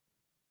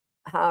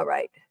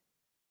right.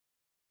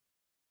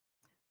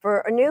 For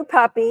a new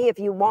puppy, if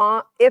you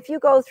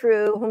go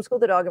through Homeschool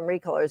the Dog and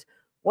Recolors,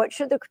 what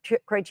should the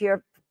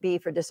criteria be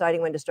for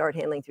deciding when to start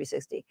Handling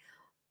 360?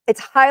 It's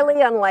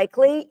highly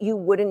unlikely you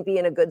wouldn't be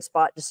in a good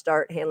spot to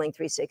start Handling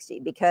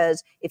 360,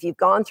 because if you've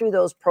gone through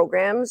those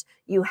programs,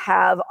 you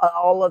have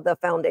all of the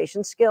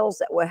foundation skills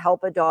that will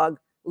help a dog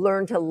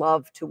learn to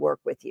love to work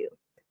with you.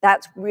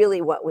 That's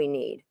really what we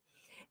need.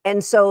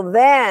 And so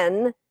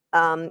then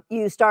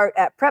you start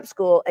at prep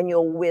school and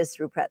you'll whiz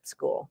through prep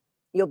school.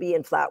 You'll be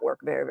in flat work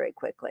very, very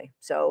quickly.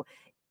 So,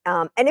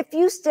 and if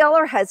you still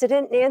are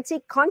hesitant,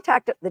 Nancy,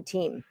 contact the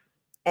team.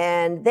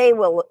 And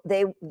they'll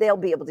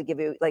be able to give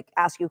you, like,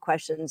 ask you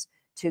questions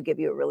to give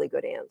you a really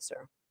good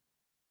answer.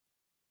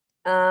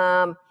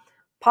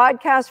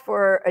 Podcast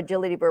for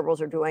agility verbals,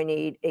 or do I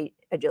need a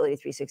agility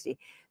 360?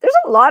 There's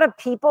a lot of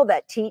people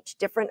that teach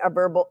different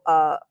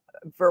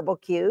verbal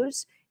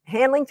cues.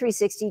 Handling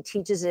 360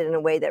 teaches it in a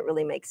way that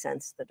really makes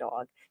sense to the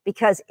dog,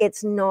 because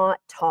it's not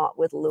taught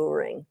with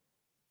luring.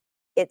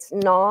 It's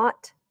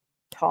not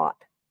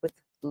taught with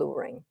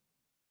luring.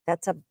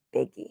 That's a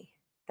biggie.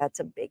 That's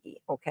a biggie,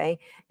 okay?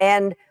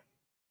 And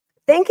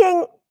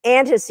thinking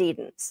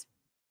antecedents.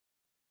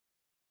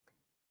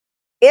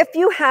 If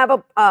you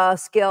have a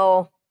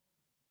skill,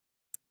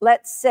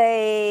 let's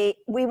say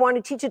we want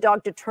to teach a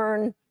dog to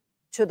turn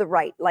to the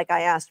right, like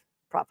I asked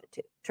Prophet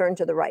to, turn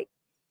to the right.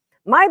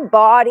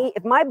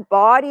 If my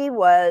body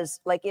was,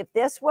 like, if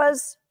this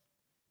was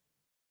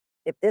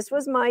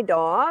my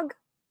dog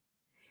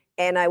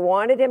and I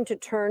wanted him to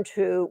turn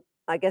to,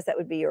 I guess that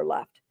would be your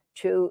left,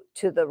 to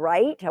the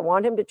right. I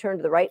want him to turn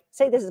to the right.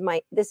 Say this is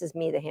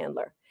me, the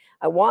handler.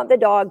 I want the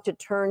dog to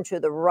turn to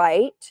the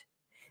right.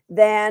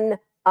 Then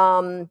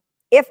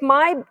if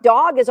my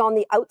dog is on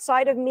the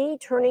outside of me,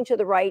 turning to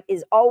the right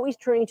is always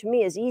turning to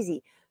me is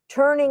easy.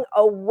 Turning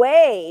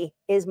away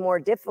is more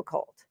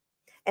difficult.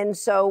 And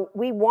so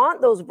we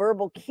want those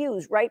verbal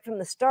cues right from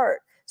the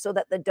start, so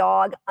that the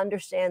dog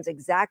understands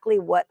exactly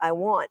what I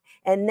want.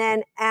 And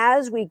then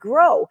as we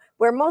grow,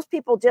 where most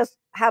people just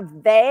have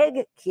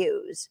vague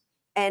cues,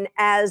 and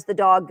as the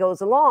dog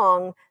goes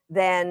along,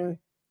 then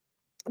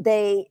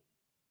they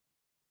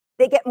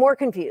get more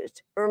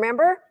confused.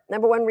 Remember,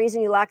 number one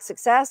reason you lack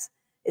success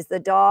is the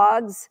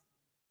dog's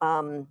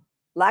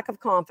lack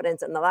of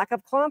confidence. And the lack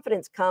of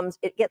confidence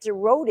it gets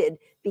eroded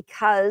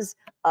because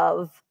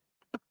of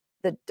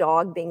the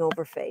dog being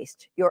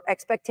overfaced. Your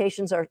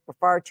expectations are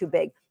far too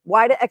big.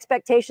 Why do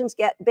expectations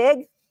get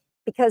big?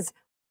 Because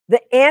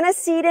the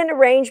antecedent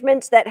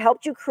arrangements that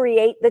helped you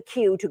create the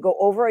cue to go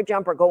over a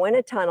jump or go in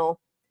a tunnel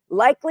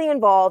likely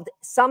involved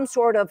some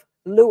sort of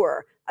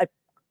lure, a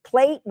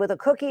plate with a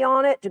cookie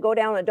on it to go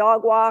down a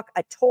dog walk,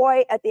 a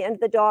toy at the end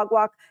of the dog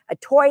walk, a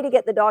toy to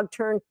get the dog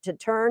to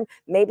turn.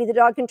 Maybe the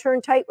dog can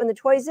turn tight when the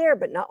toy's there,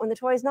 but not when the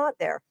toy's not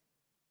there.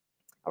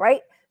 All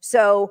right.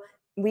 So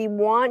we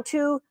want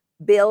to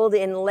build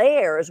in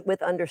layers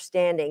with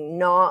understanding,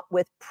 not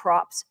with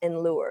props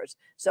and lures.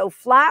 So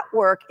flat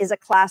work is a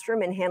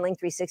classroom in Handling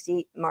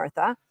 360,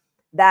 Martha,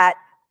 that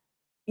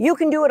you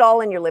can do it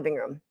all in your living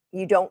room.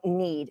 You don't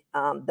need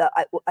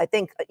I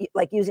think,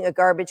 like using a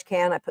garbage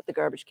can. I put the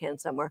garbage can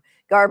somewhere.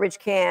 Garbage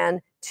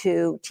can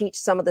to teach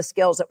some of the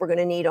skills that we're going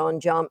to need on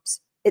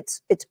jumps.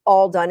 It's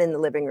all done in the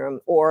living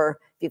room. Or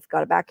if you've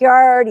got a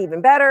backyard,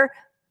 even better.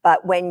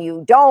 But when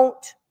you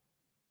don't,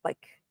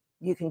 like,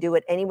 you can do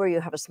it anywhere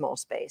you have a small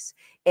space.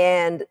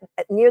 And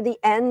near the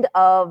end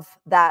of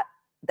that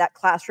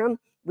classroom,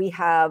 we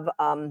have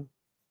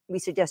we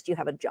suggest you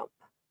have a jump.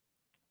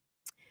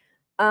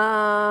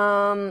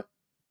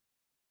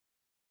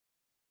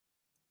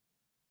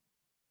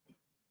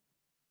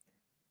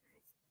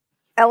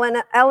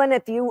 Ellen,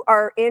 if you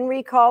are in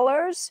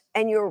Recolors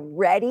and you're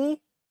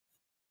ready,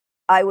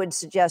 I would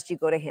suggest you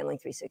go to Handling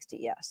 360.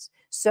 Yes.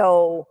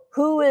 So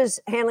who is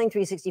Handling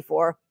 360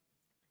 for?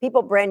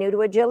 People brand new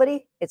to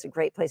agility, it's a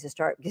great place to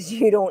start, because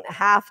you don't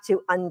have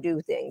to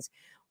undo things.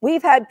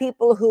 We've had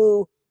people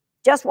who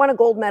just won a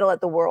gold medal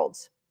at the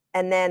Worlds,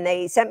 and then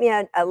they sent me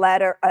a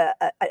letter,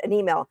 an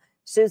email.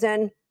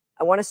 Susan,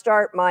 I want to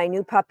start my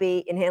new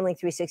puppy in Handling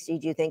 360.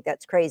 Do you think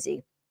that's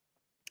crazy?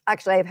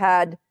 Actually, I've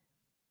had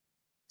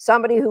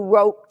somebody who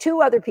wrote,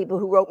 two other people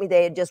who wrote me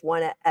they had just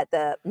won at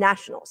the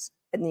Nationals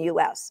in the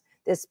US.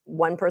 This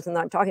one person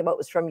that I'm talking about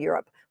was from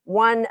Europe,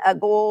 won a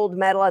gold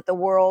medal at the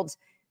Worlds.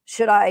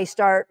 Should I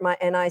start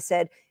and I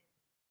said,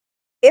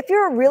 if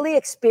you're a really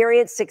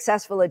experienced,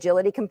 successful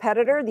agility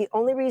competitor, the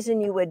only way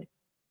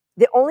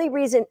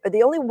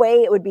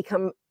it would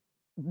become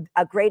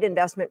a great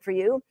investment for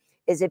you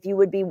is if you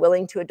would be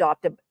willing to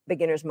adopt a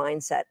beginner's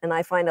mindset. And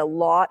I find a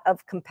lot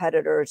of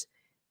competitors,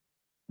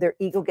 their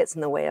ego gets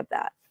in the way of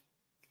that.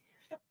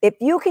 If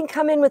you can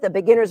come in with a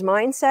beginner's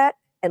mindset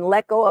and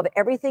let go of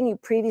everything you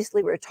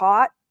previously were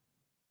taught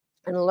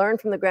and learn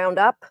from the ground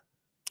up,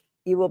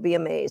 you will be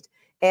amazed.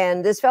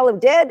 And this fellow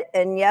did,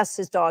 and yes,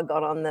 his dog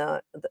got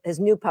on his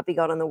new puppy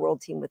got on the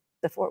world team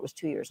before it was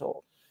 2 years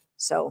old.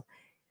 So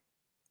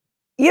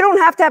you don't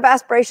have to have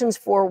aspirations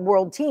for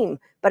world team,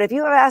 but if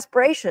you have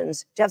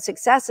aspirations to have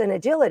success in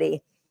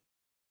agility,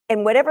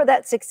 and whatever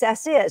that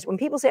success is, when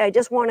people say, I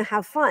just want to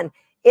have fun,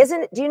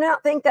 do you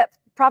not think that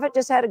Prophet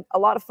just had a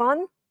lot of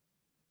fun?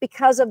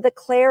 Because of the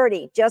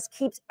clarity, just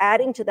keeps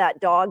adding to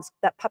that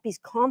puppy's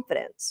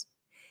confidence.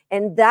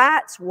 And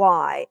that's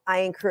why I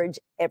encourage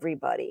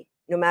everybody,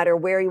 no matter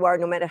where you are,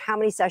 no matter how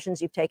many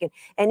sessions you've taken.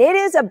 And it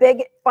is a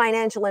big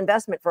financial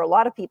investment for a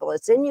lot of people.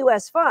 It's in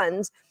US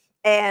funds.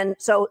 And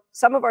so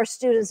some of our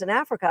students in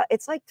Africa,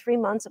 it's like 3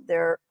 months of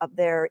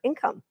their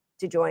income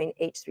to join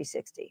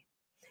H360.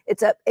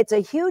 It's a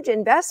huge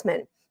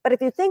investment. But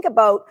if you think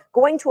about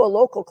going to a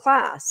local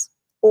class,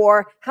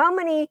 or how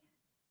many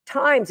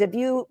times have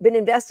you been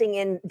investing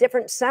in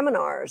different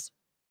seminars?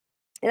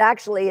 It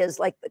actually is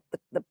like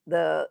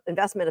the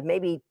investment of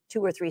maybe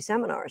 2 or 3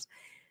 seminars.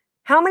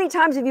 How many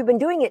times have you been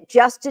doing it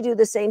just to do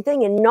the same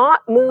thing and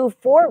not move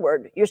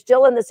forward? You're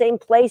still in the same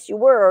place you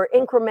were, or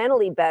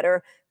incrementally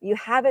better. You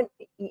haven't,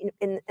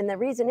 and the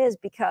reason is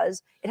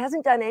because it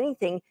hasn't done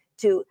anything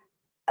to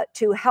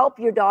help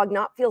your dog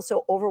not feel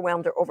so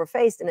overwhelmed or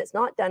overfaced, and it's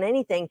not done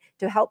anything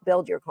to help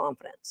build your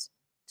confidence.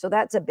 So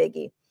that's a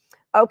biggie.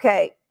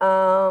 Okay.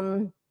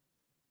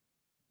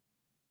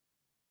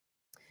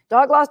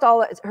 Dog lost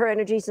all her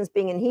energy since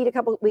being in heat a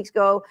couple of weeks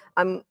ago.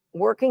 I'm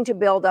working to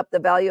build up the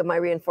value of my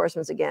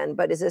reinforcements again.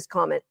 But is this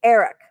comment?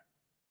 Eric,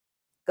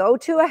 go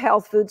to a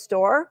health food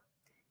store.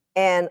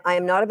 And I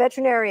am not a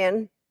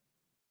veterinarian,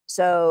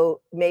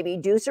 so maybe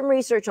do some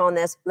research on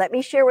this. Let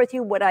me share with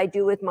you what I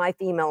do with my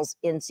females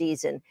in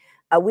season.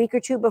 A week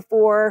or 2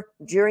 before,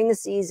 during the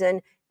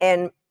season,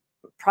 and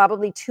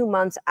probably 2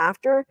 months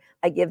after,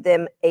 I give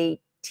them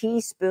a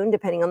teaspoon,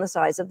 depending on the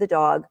size of the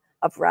dog,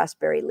 of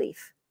raspberry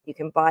leaf. You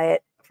can buy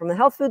it from the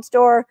health food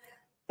store,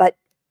 but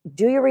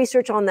do your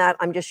research on that.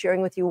 I'm just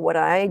sharing with you what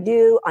I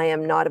do. I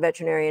am not a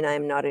veterinarian. I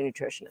am not a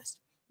nutritionist,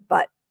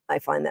 but I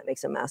find that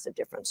makes a massive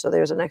difference. So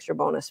there's an extra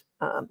bonus.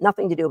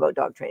 Nothing to do about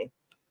dog training.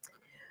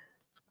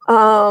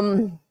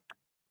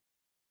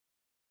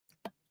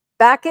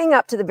 Backing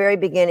up to the very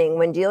beginning,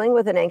 when dealing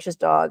with an anxious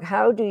dog,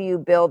 how do you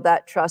build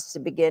that trust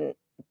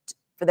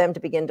for them to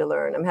begin to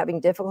learn? I'm having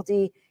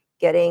difficulty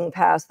getting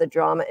past the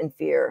drama and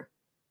fear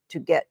to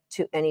get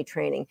to any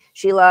training.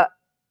 Sheila,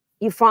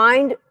 you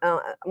find,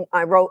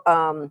 I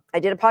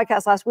did a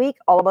podcast last week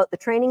all about the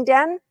training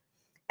den,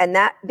 and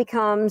that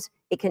becomes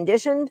a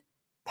conditioned,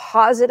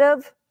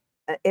 positive,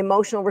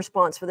 emotional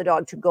response for the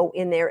dog to go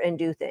in there and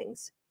do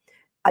things.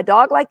 A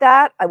dog like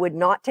that, I would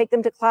not take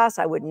them to class.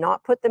 I would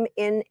not put them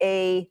in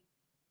a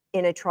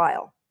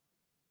trial.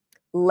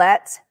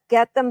 Let's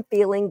get them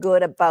feeling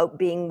good about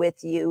being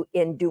with you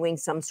in doing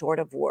some sort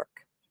of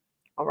work.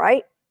 All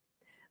right.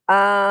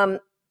 Our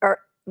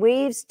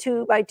Weaves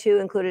 2x2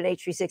 included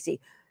H360.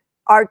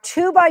 Our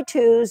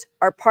 2x2s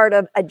are part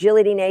of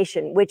Agility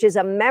Nation, which is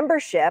a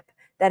membership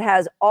that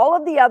has all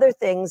of the other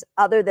things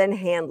other than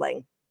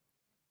handling.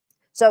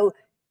 So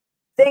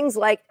things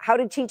like how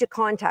to teach a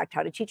contact,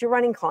 how to teach a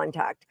running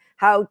contact,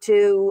 how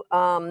to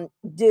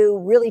do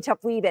really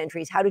tough weave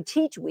entries, how to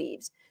teach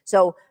weaves.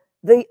 So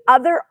the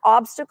other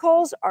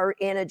obstacles are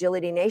in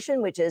Agility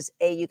Nation, which is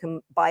you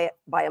can buy it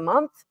by a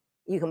month,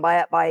 you can buy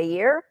it by a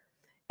year.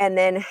 And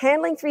then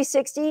Handling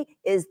 360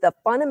 is the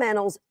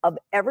fundamentals of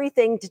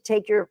everything to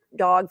take your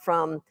dog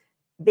from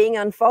being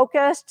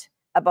unfocused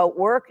about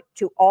work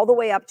to all the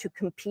way up to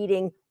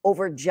competing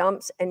over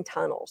jumps and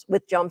tunnels,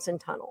 with jumps and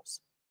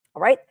tunnels.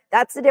 All right,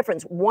 that's the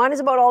difference. One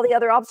is about all the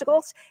other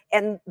obstacles,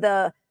 and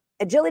the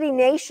Agility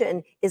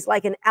Nation is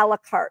like an a la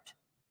carte.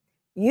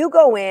 You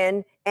go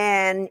in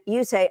and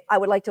you say, I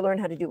would like to learn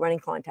how to do running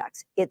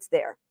contacts. It's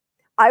there.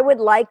 I would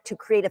like to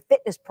create a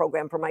fitness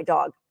program for my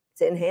dog.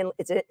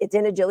 It's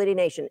in Agility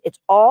Nation. It's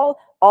all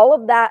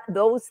of that.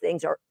 Those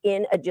things are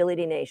in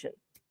Agility Nation.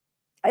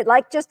 I'd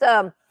like just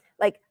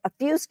like a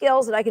few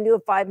skills that I can do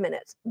in 5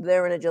 minutes.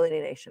 They're in Agility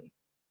Nation.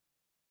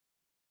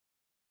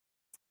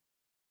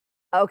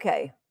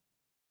 Okay.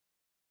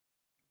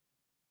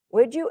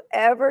 Would you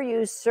ever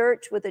use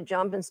search with a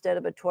jump instead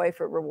of a toy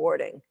for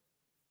rewarding?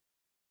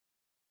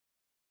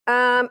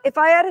 If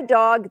I had a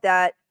dog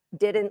that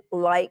didn't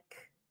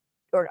like,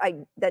 or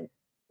that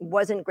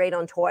wasn't great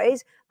on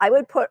toys, I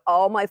would put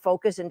all my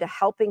focus into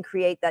helping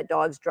create that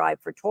dog's drive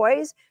for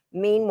toys.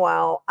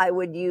 Meanwhile, I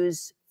would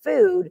use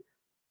food.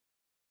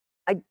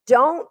 I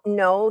don't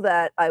know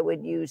that I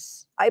would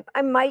use, I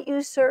might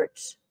use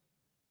search.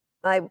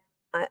 I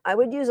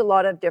would use a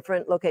lot of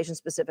different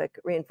location-specific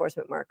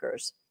reinforcement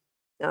markers.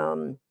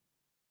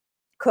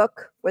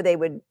 Cook, where they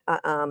would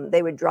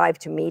drive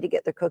to me to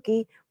get their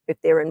cookie if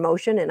they're in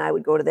motion, and I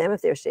would go to them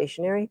if they're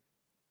stationary.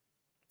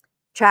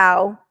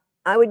 Chow,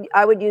 I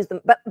would use them,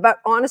 but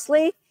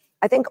honestly,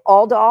 I think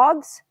all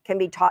dogs can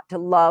be taught to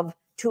love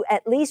to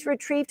at least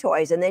retrieve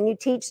toys, and then you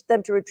teach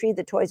them to retrieve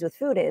the toys with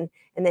food in,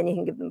 and then you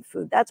can give them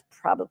food. That's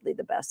probably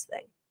the best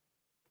thing.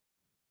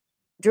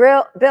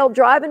 Build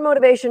drive and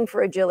motivation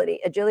for agility.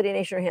 Agility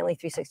Nation or Handling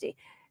 360.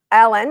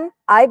 Alan,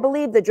 I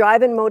believe the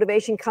drive and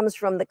motivation comes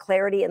from the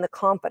clarity and the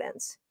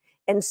confidence.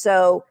 And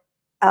so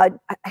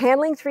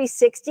Handling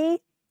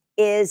 360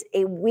 is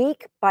a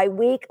week by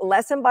week,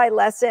 lesson by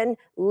lesson,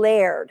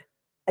 layered.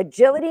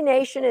 Agility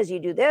Nation is you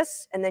do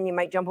this, and then you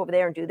might jump over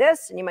there and do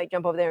this, and you might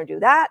jump over there and do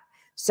that.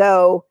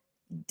 So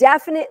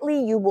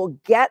definitely you will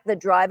get the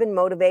drive and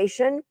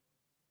motivation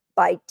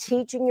by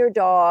teaching your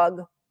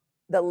dog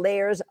the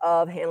layers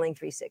of Handling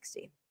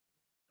 360.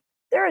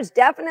 There is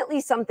definitely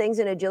some things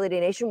in Agility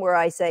Nation where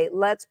I say,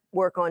 let's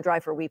work on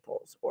drive for weep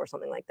holes or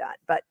something like that.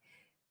 But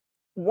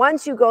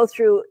once you go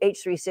through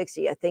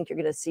H360, I think you're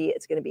going to see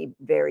it's going to be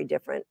very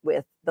different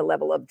with the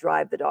level of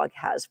drive the dog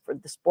has for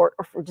the sport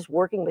or for just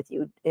working with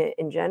you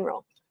in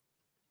general.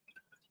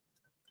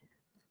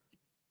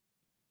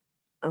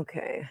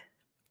 Okay.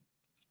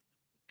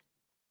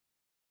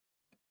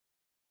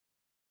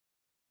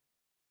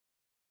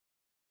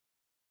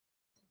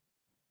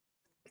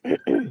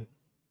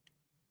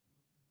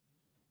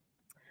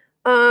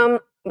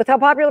 With how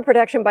popular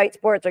protection bite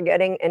sports are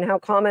getting and how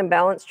common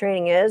balance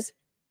training is,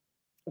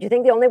 do you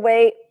think the only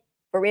way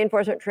for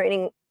reinforcement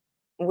training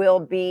will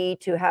be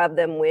to have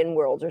them win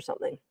worlds or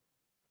something?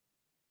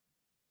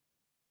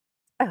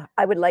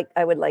 I would like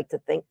to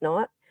think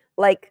not.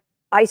 Like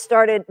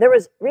there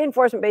was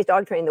reinforcement-based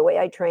dog training. The way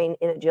I train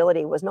in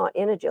agility was not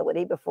in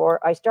agility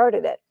before I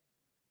started it.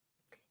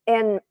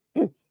 And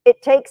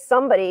it takes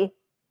somebody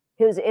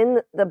who's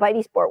in the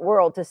bitey sport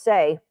world to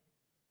say,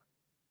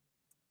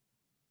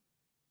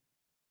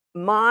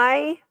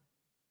 my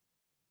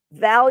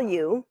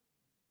value,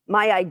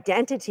 my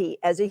identity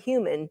as a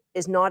human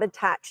is not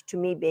attached to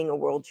me being a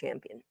world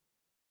champion.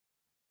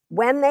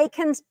 When they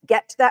can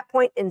get to that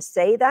point and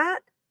say that,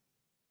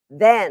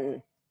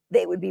 then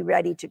they would be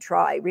ready to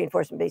try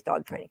reinforcement-based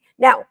dog training.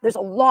 Now, there's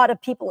a lot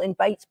of people in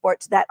bite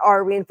sports that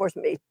are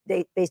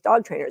reinforcement-based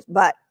dog trainers,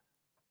 but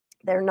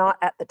they're not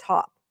at the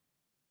top.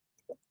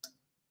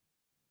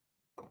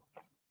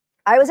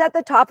 I was at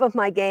the top of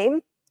my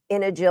game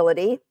in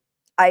agility.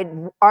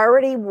 I'd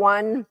already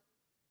won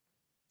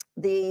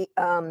the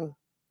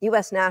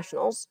US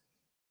Nationals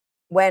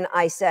when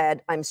I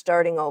said, I'm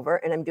starting over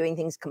and I'm doing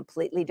things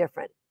completely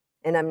different.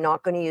 And I'm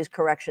not going to use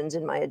corrections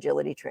in my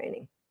agility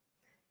training.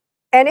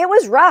 And it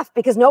was rough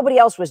because nobody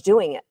else was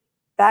doing it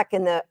back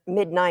in the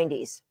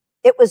mid-90s.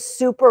 It was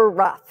super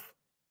rough.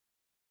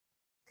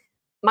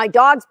 My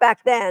dogs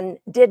back then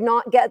did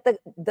not get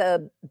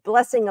the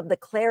blessing of the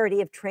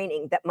clarity of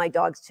training that my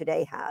dogs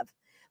today have.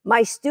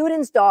 My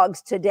students'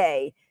 dogs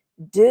today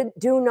do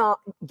not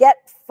get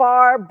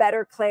far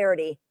better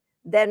clarity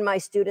than my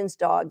students'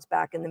 dogs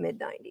back in the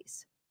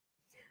mid-90s.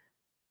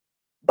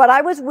 But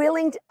I was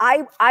willing to,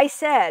 I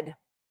said,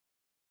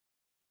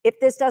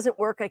 if this doesn't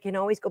work, I can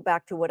always go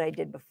back to what I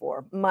did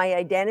before. My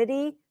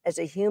identity as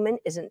a human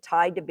isn't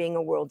tied to being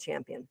a world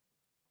champion.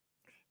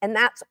 And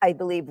that's, I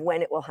believe,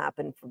 when it will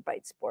happen for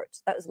bite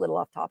sports. That was a little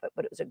off topic,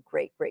 but it was a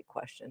great, great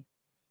question.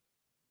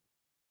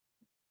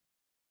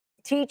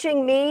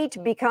 Teaching me to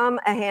become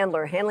a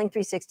handler. Handling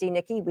 360,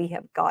 Nikki, we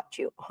have got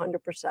you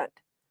 100%.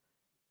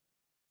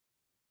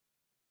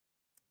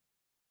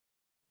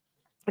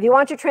 If you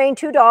want to train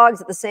two dogs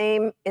in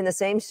the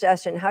same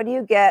session, how do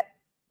you get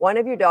one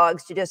of your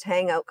dogs to just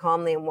hang out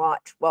calmly and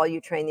watch while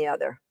you train the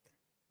other?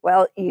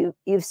 Well,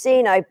 you've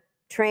seen I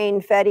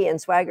trained Fetty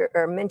and Swagger,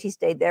 or Minty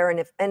stayed there,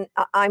 and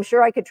I'm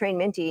sure I could train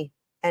Minty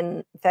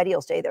and Fetty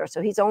will stay there.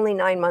 So he's only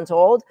 9 months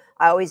old.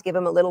 I always give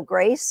him a little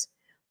grace,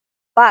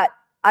 but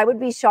I would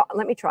be shocked.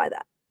 Let me try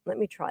that. Let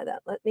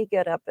me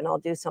get up and I'll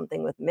do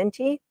something with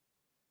Minty.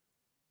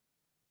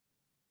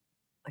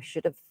 I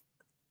should have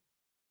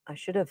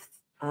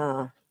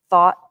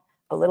thought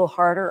a little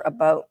harder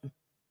about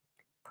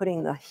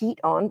putting the heat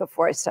on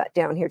before I sat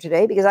down here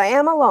today because I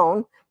am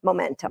alone.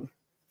 Momentum.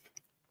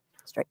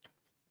 Straight.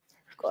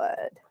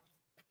 Good.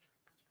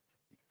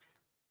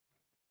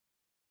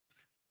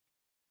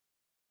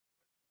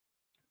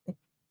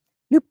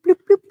 Bloop, bloop,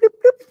 bloop, bloop,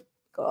 bloop.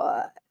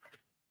 Good.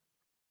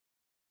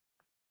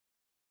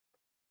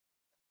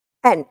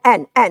 And.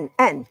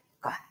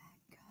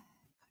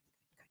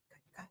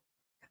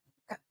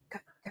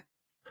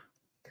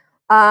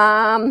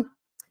 Good.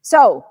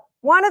 So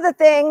one of the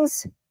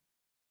things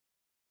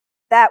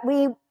that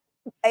we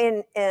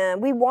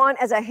want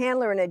as a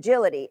handler in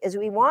agility is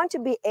we want to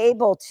be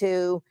able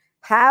to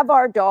have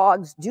our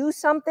dogs do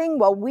something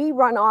while we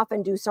run off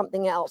and do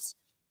something else.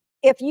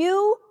 If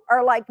you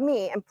are like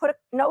me, and put a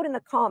note in the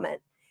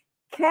comment,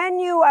 can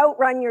you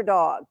outrun your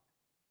dog?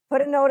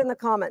 Put a note in the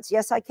comments.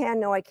 Yes, I can.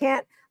 No, I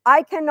can't.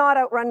 I cannot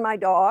outrun my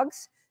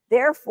dogs.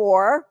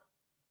 Therefore,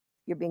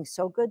 you're being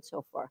so good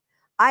so far.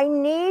 I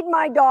need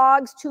my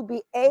dogs to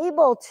be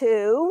able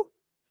to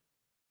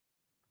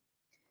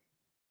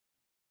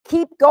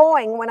keep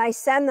going when I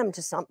send them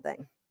to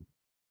something.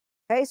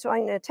 Okay, so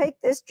I'm going to take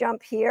this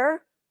jump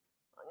here.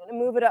 I'm going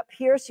to move it up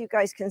here so you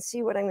guys can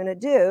see what I'm going to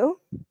do.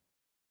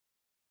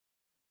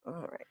 All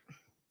right.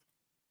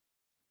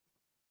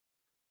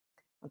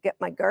 I'll get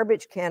my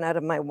garbage can out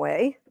of my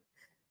way.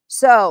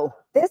 So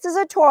this is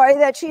a toy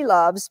that she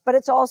loves, but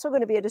it's also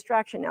going to be a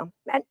distraction now.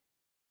 And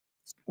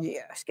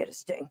Yes, get a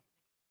sting.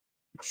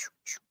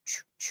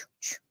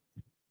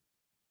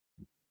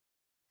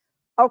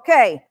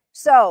 Okay,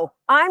 so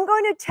I'm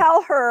going to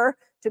tell her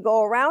to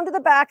go around to the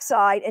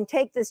backside and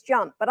take this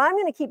jump, but I'm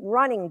going to keep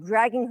running,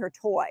 dragging her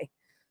toy.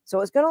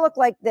 So it's going to look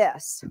like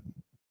this.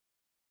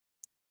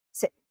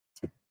 Sit.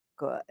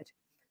 Good.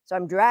 So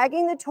I'm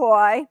dragging the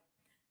toy.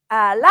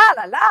 La la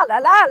la la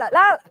la la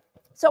la.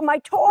 So my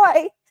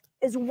toy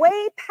is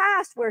way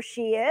past where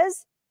she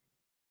is.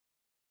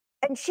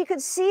 And she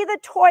could see the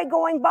toy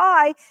going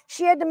by.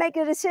 She had to make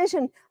a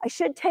decision. I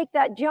should take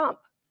that jump.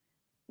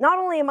 Not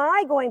only am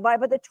I going by,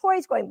 but the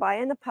toy's going by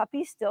and the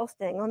puppy's still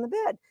staying on the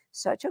bed.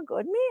 Such a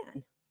good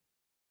man.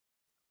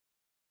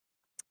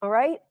 All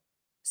right.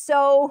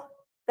 So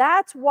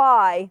that's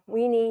why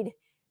we need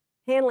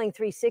Handling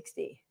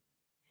 360,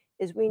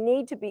 is we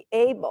need to be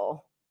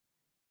able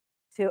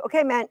to,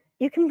 okay, man,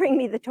 you can bring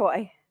me the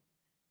toy.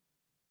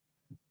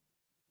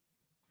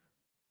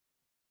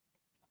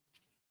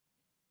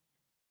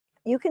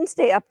 You can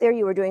stay up there.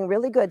 You were doing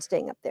really good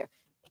staying up there.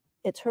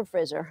 It's her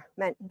frizzer.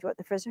 Man, do you want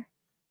the frizzer?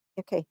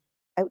 Okay,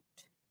 out.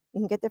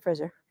 You can get the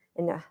frizzer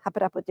and hop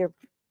it up with your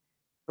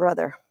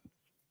brother.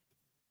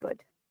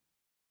 Good.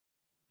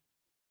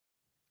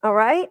 All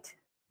right.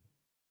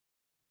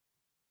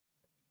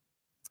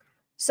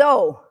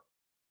 So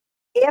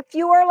if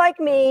you are like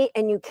me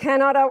and you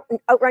cannot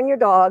outrun your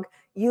dog,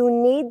 you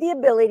need the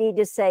ability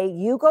to say,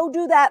 you go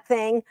do that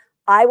thing.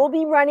 I will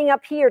be running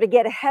up here to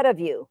get ahead of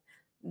you.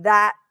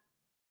 That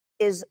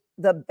is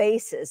the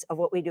basis of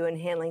what we do in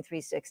Handling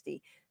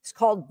 360. It's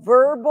called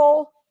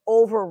verbal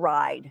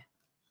override.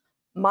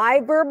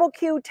 My verbal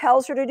cue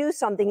tells her to do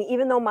something,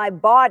 even though my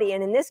body,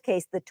 and in this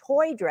case, the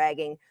toy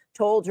dragging,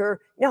 told her,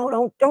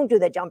 no, don't do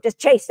that jump. Just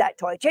chase that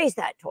toy, chase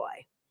that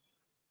toy.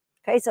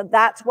 Okay, so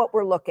that's what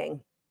we're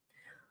looking.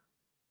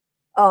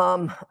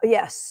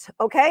 Yes,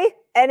 okay.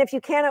 And if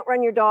you can't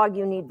outrun your dog,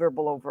 you need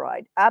verbal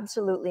override.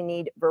 Absolutely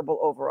need verbal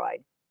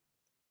override.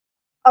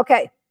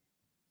 Okay,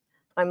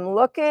 I'm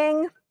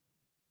looking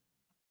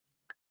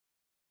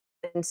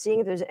and seeing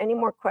if there's any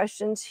more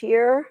questions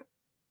here.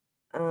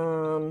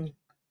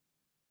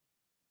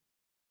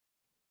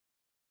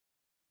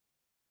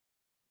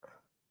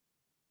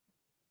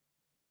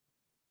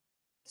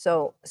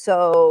 So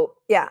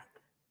yeah.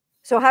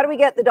 So how do we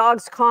get the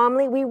dogs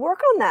calmly? We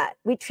work on that.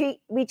 We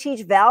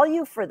teach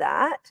value for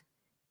that.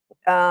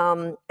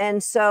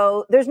 And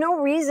so there's no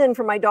reason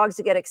for my dogs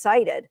to get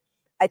excited.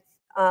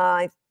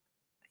 I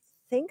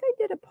think I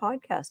did a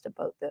podcast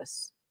about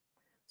this.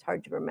 It's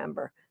hard to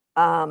remember.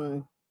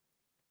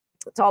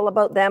 It's all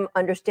about them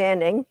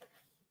understanding.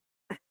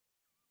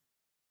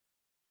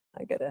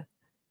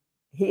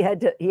 He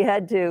had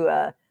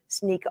to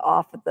sneak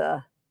off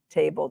the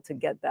table to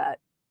get that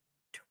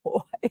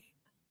toy.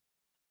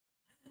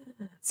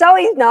 So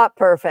he's not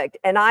perfect,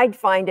 and I'd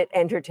find it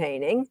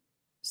entertaining.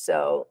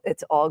 So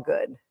it's all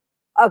good.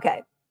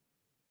 Okay.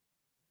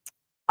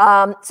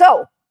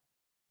 So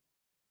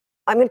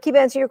I'm going to keep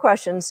answering your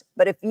questions,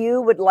 but if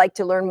you would like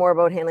to learn more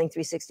about Handling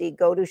 360,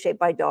 go to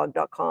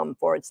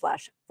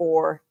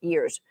shapedbydog.com/4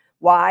 years.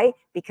 Why?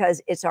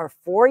 Because it's our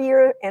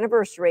 4-year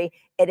anniversary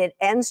and it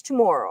ends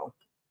tomorrow.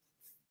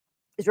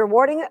 Is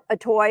rewarding a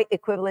toy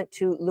equivalent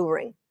to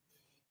luring?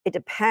 It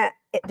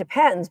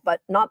depends, but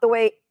not the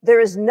way.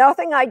 There is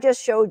nothing I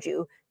just showed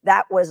you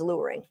that was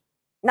luring.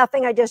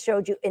 Nothing I just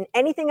showed you in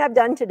anything I've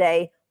done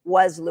today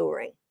was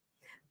luring.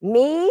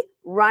 Me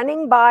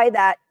running by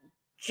that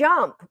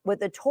jump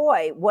with a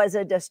toy was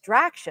a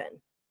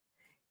distraction.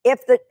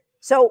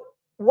 So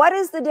what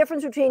is the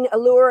difference between a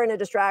lure and a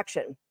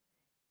distraction?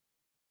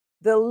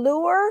 The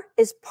lure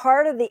is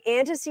part of the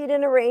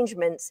antecedent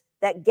arrangements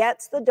that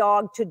gets the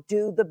dog to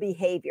do the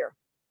behavior.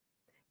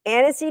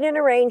 Antecedent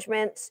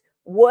arrangements: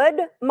 would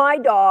my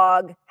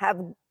dog have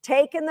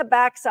taken the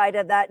backside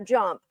of that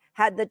jump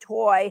had the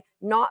toy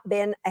not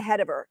been ahead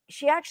of her?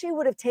 She actually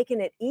would have taken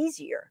it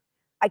easier.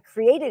 I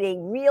created a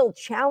real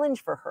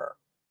challenge for her.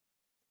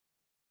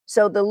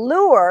 So the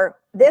lure,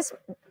 this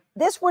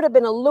would have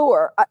been a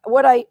lure.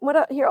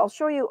 Here, I'll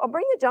show you. I'll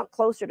bring the jump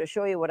closer to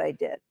show you what I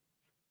did.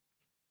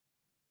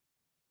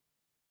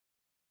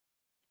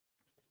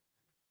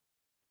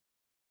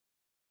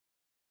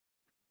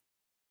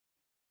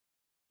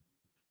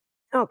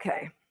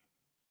 Okay.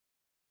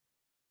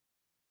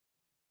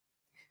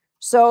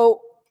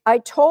 So I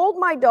told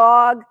my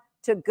dog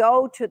to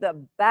go to the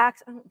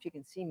back. I don't know if you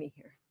can see me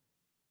here.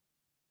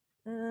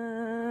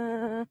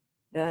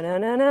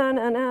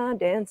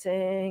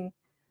 Dancing.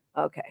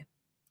 Okay.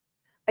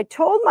 I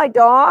told my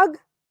dog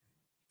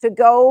to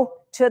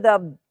go to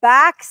the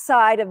back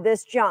side of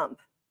this jump.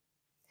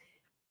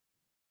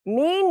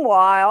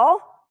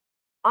 Meanwhile,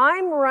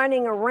 I'm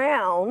running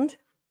around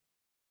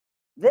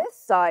this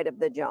side of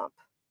the jump.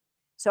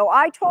 So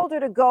I told her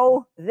to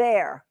go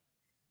there.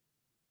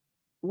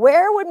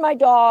 Where would my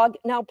dog,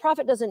 now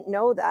Prophet doesn't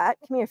know that.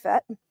 Come here,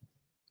 Fett.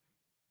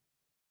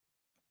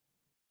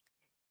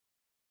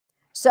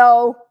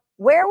 So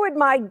where would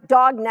my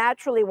dog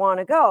naturally want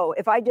to go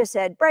if I just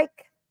said break?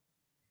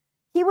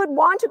 He would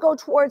want to go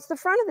towards the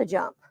front of the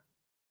jump.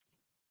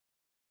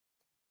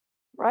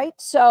 right?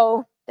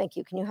 So thank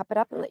you. Can you hop it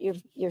up and let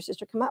your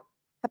sister come up?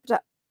 Hop it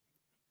up.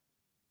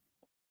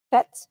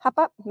 Pets, hop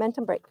up,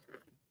 momentum break.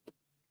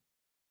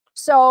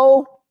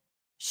 So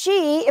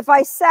she, if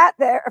I sat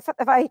there,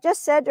 if I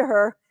just said to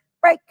her,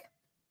 break,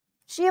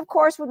 she of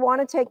course would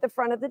want to take the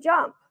front of the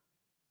jump.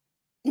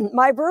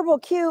 My verbal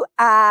cue,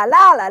 ah,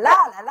 la, la, la,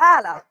 la, la,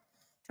 la,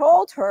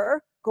 told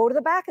her, go to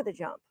the back of the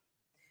jump.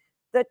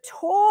 The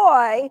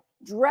toy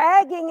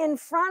dragging in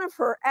front of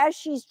her as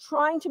she's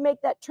trying to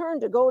make that turn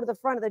to go to the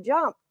front of the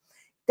jump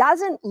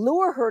doesn't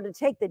lure her to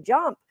take the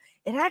jump.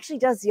 It actually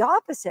does the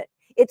opposite.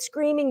 It's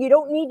screaming, you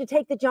don't need to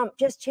take the jump,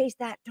 just chase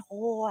that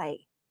toy.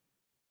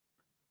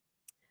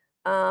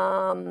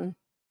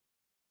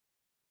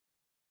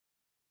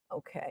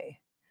 Okay.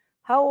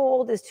 How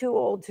old is too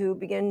old to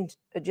begin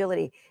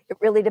agility? It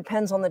really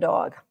depends on the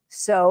dog.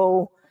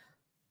 So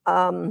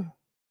the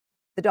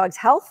dog's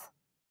health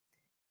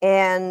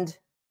and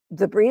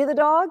the breed of the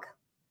dog.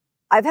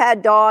 I've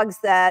had dogs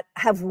that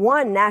have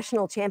won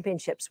national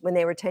championships when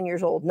they were 10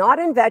 years old, not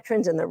in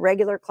veterans, in the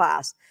regular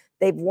class.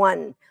 They've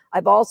won.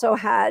 I've also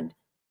had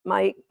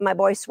my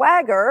boy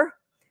Swagger,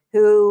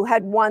 who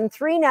had won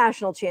 3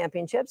 national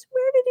championships.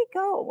 Where did he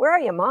go? Where are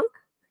you, Monk?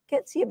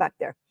 Can't see you back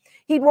there.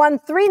 He'd won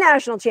 3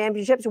 national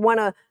championships, won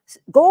a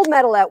gold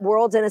medal at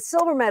Worlds and a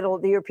silver medal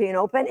at the European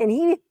Open, and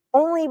he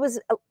only was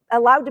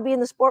allowed to be in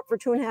the sport for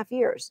 2.5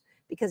 years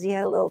because he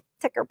had a little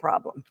ticker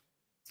problem.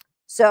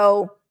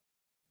 So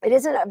it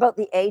isn't about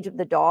the age of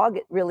the dog.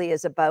 It really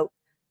is about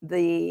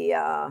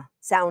the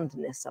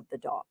soundness of the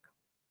dog.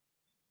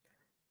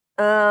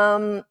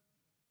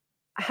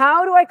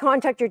 How do I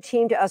contact your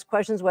team to ask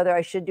questions whether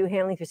I should do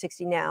Handling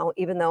 360 now,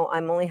 even though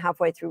I'm only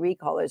halfway through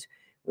recallers?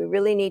 We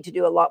really need to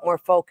do a lot more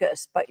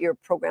focus, but your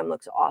program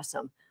looks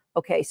awesome.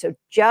 Okay, so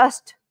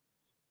just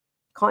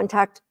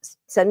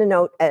send a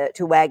note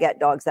to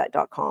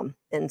wag@dogsthat.com,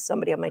 and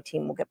somebody on my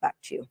team will get back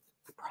to you.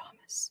 I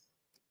promise.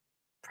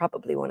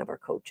 Probably one of our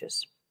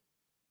coaches.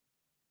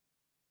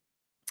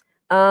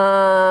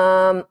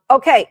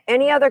 Okay,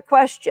 any other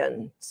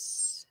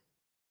questions?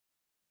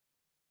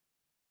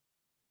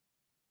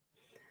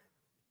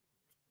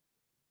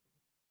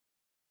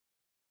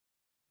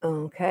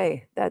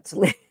 Okay, that's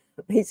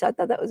Lisa. I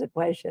thought that was a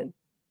question.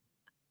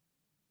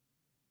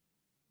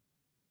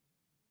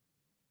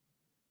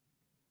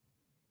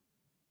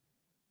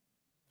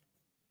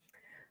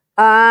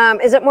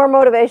 Is it more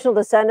motivational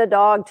to send a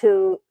dog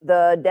to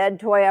the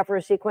dead toy after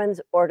a sequence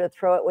or to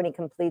throw it when he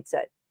completes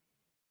it?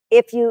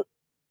 If you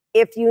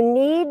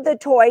need the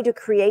toy to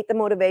create the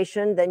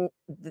motivation, then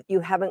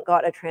you haven't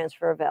got a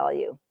transfer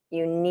value.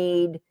 You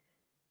need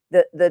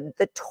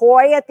the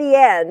toy at the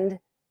end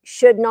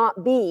should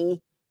not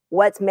be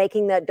what's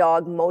making that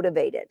dog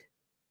motivated.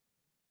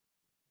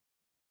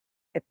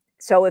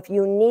 If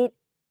you need,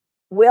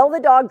 will the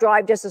dog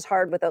drive just as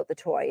hard without the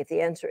toy? If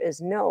the answer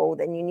is no,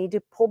 then you need to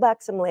pull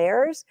back some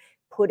layers,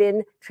 put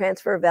in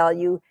transfer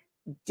value,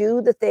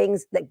 do the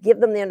things that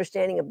give them the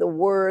understanding of the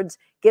words,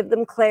 give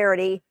them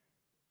clarity,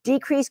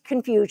 decrease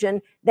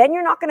confusion. Then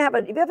you're not going to have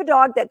if you have a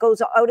dog that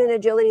goes out in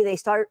agility, they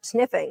start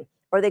sniffing,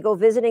 or they go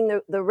visiting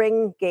the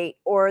ring gate,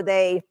 or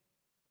they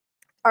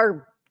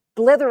are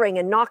blithering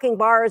and knocking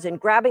bars and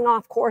grabbing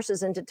off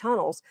courses into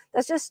tunnels.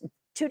 That's just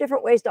 2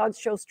 different ways dogs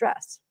show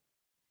stress.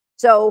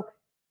 So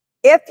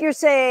if you're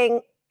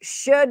saying,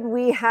 should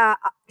we have,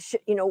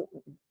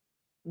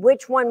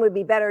 which one would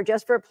be better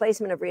just for a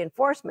placement of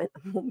reinforcement?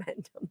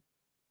 Momentum.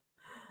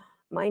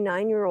 My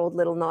 9-year-old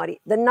little naughty.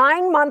 The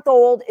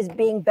 9-month-old is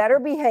being better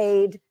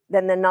behaved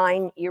than the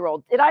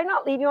 9-year-old. Did I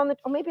not leave you on the,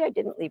 oh, maybe I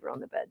didn't leave her on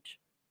the bench.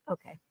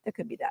 Okay, there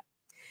could be that.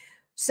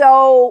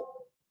 So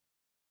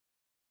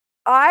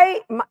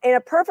in a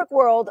perfect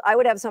world, I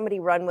would have somebody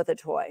run with a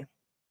toy.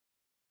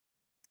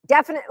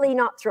 Definitely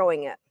not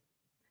throwing it,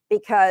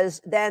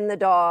 because then the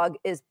dog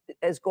is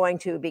going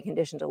to be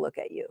conditioned to look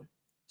at you.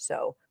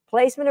 So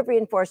placement of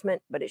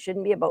reinforcement, but it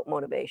shouldn't be about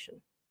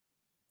motivation.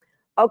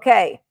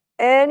 Okay,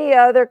 any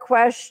other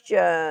questions?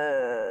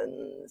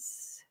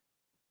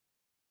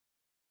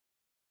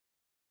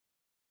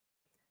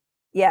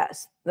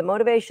 Yes, the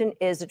motivation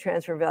is the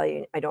transfer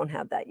value. I don't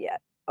have that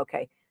yet.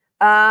 Okay.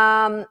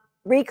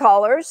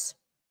 Recallers,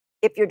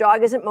 if your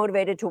dog isn't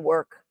motivated to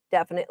work,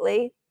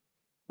 definitely.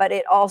 But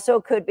it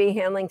also could be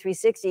Handling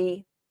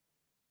 360,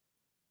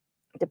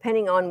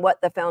 depending on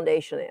what the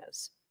foundation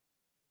is.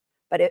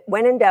 But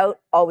when in doubt,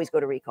 always go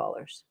to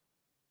recallers.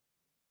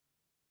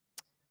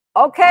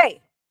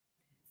 Okay.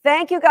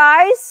 Thank you,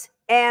 guys.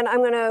 And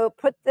I'm going to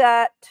put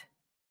that,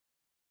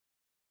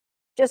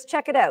 just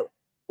check it out.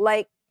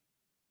 Like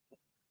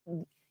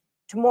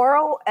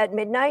tomorrow at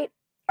midnight,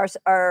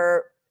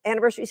 our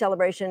anniversary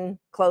celebration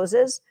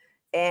closes,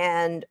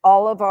 and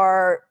all of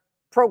our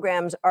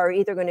programs are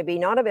either going to be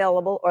not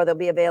available, or they'll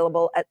be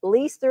available at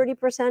least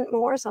 30%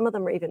 more. Some of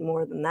them are even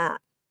more than that.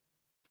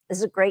 This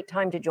is a great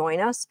time to join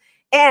us,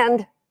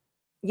 and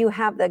you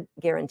have the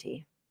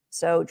guarantee.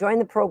 So join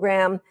the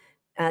program,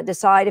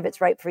 decide if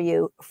it's right for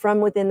you from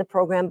within the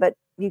program, but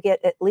you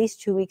get at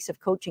least 2 weeks of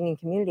coaching and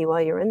community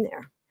while you're in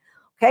there.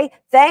 Okay,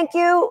 thank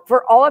you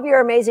for all of your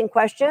amazing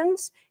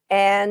questions.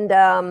 And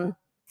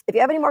if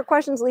you have any more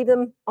questions, leave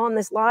them on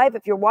this live.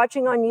 If you're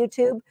watching on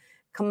YouTube,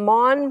 come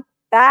on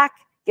back,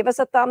 give us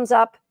a thumbs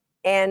up,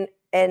 and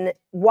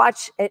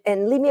watch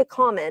and leave me a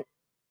comment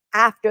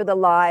after the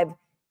live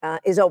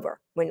is over,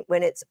 when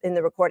it's in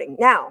the recording.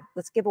 Now,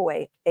 let's give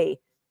away a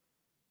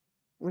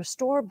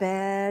Restore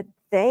Bed.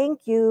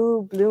 Thank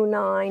you, Blue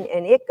 9.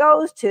 And it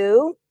goes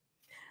to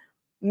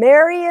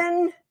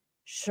Marion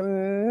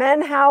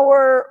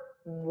Schmenhauer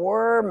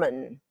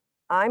Werman.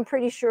 I'm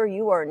pretty sure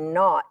you are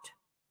not.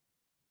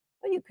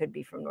 Well, you could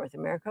be from North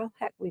America.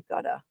 Heck, we've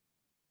got a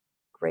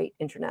great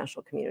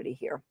international community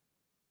here.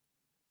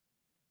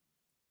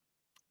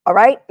 All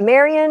right,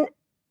 Marion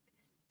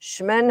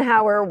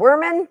Schmenhauer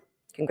Werman,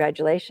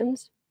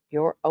 congratulations.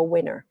 You're a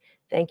winner.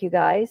 Thank you,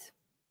 guys.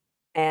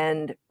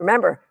 And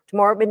remember,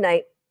 tomorrow at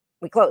midnight,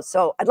 we close.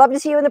 So I'd love to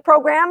see you in the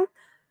program.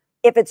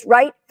 If it's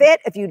right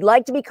fit, if you'd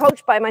like to be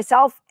coached by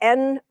myself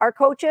and our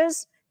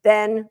coaches,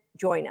 then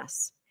join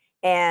us.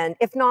 And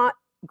if not,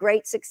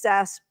 great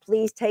success.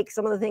 Please take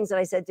some of the things that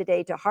I said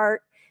today to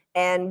heart.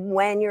 And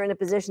when you're in a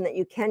position that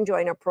you can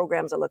join our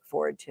programs, I look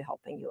forward to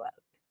helping you out.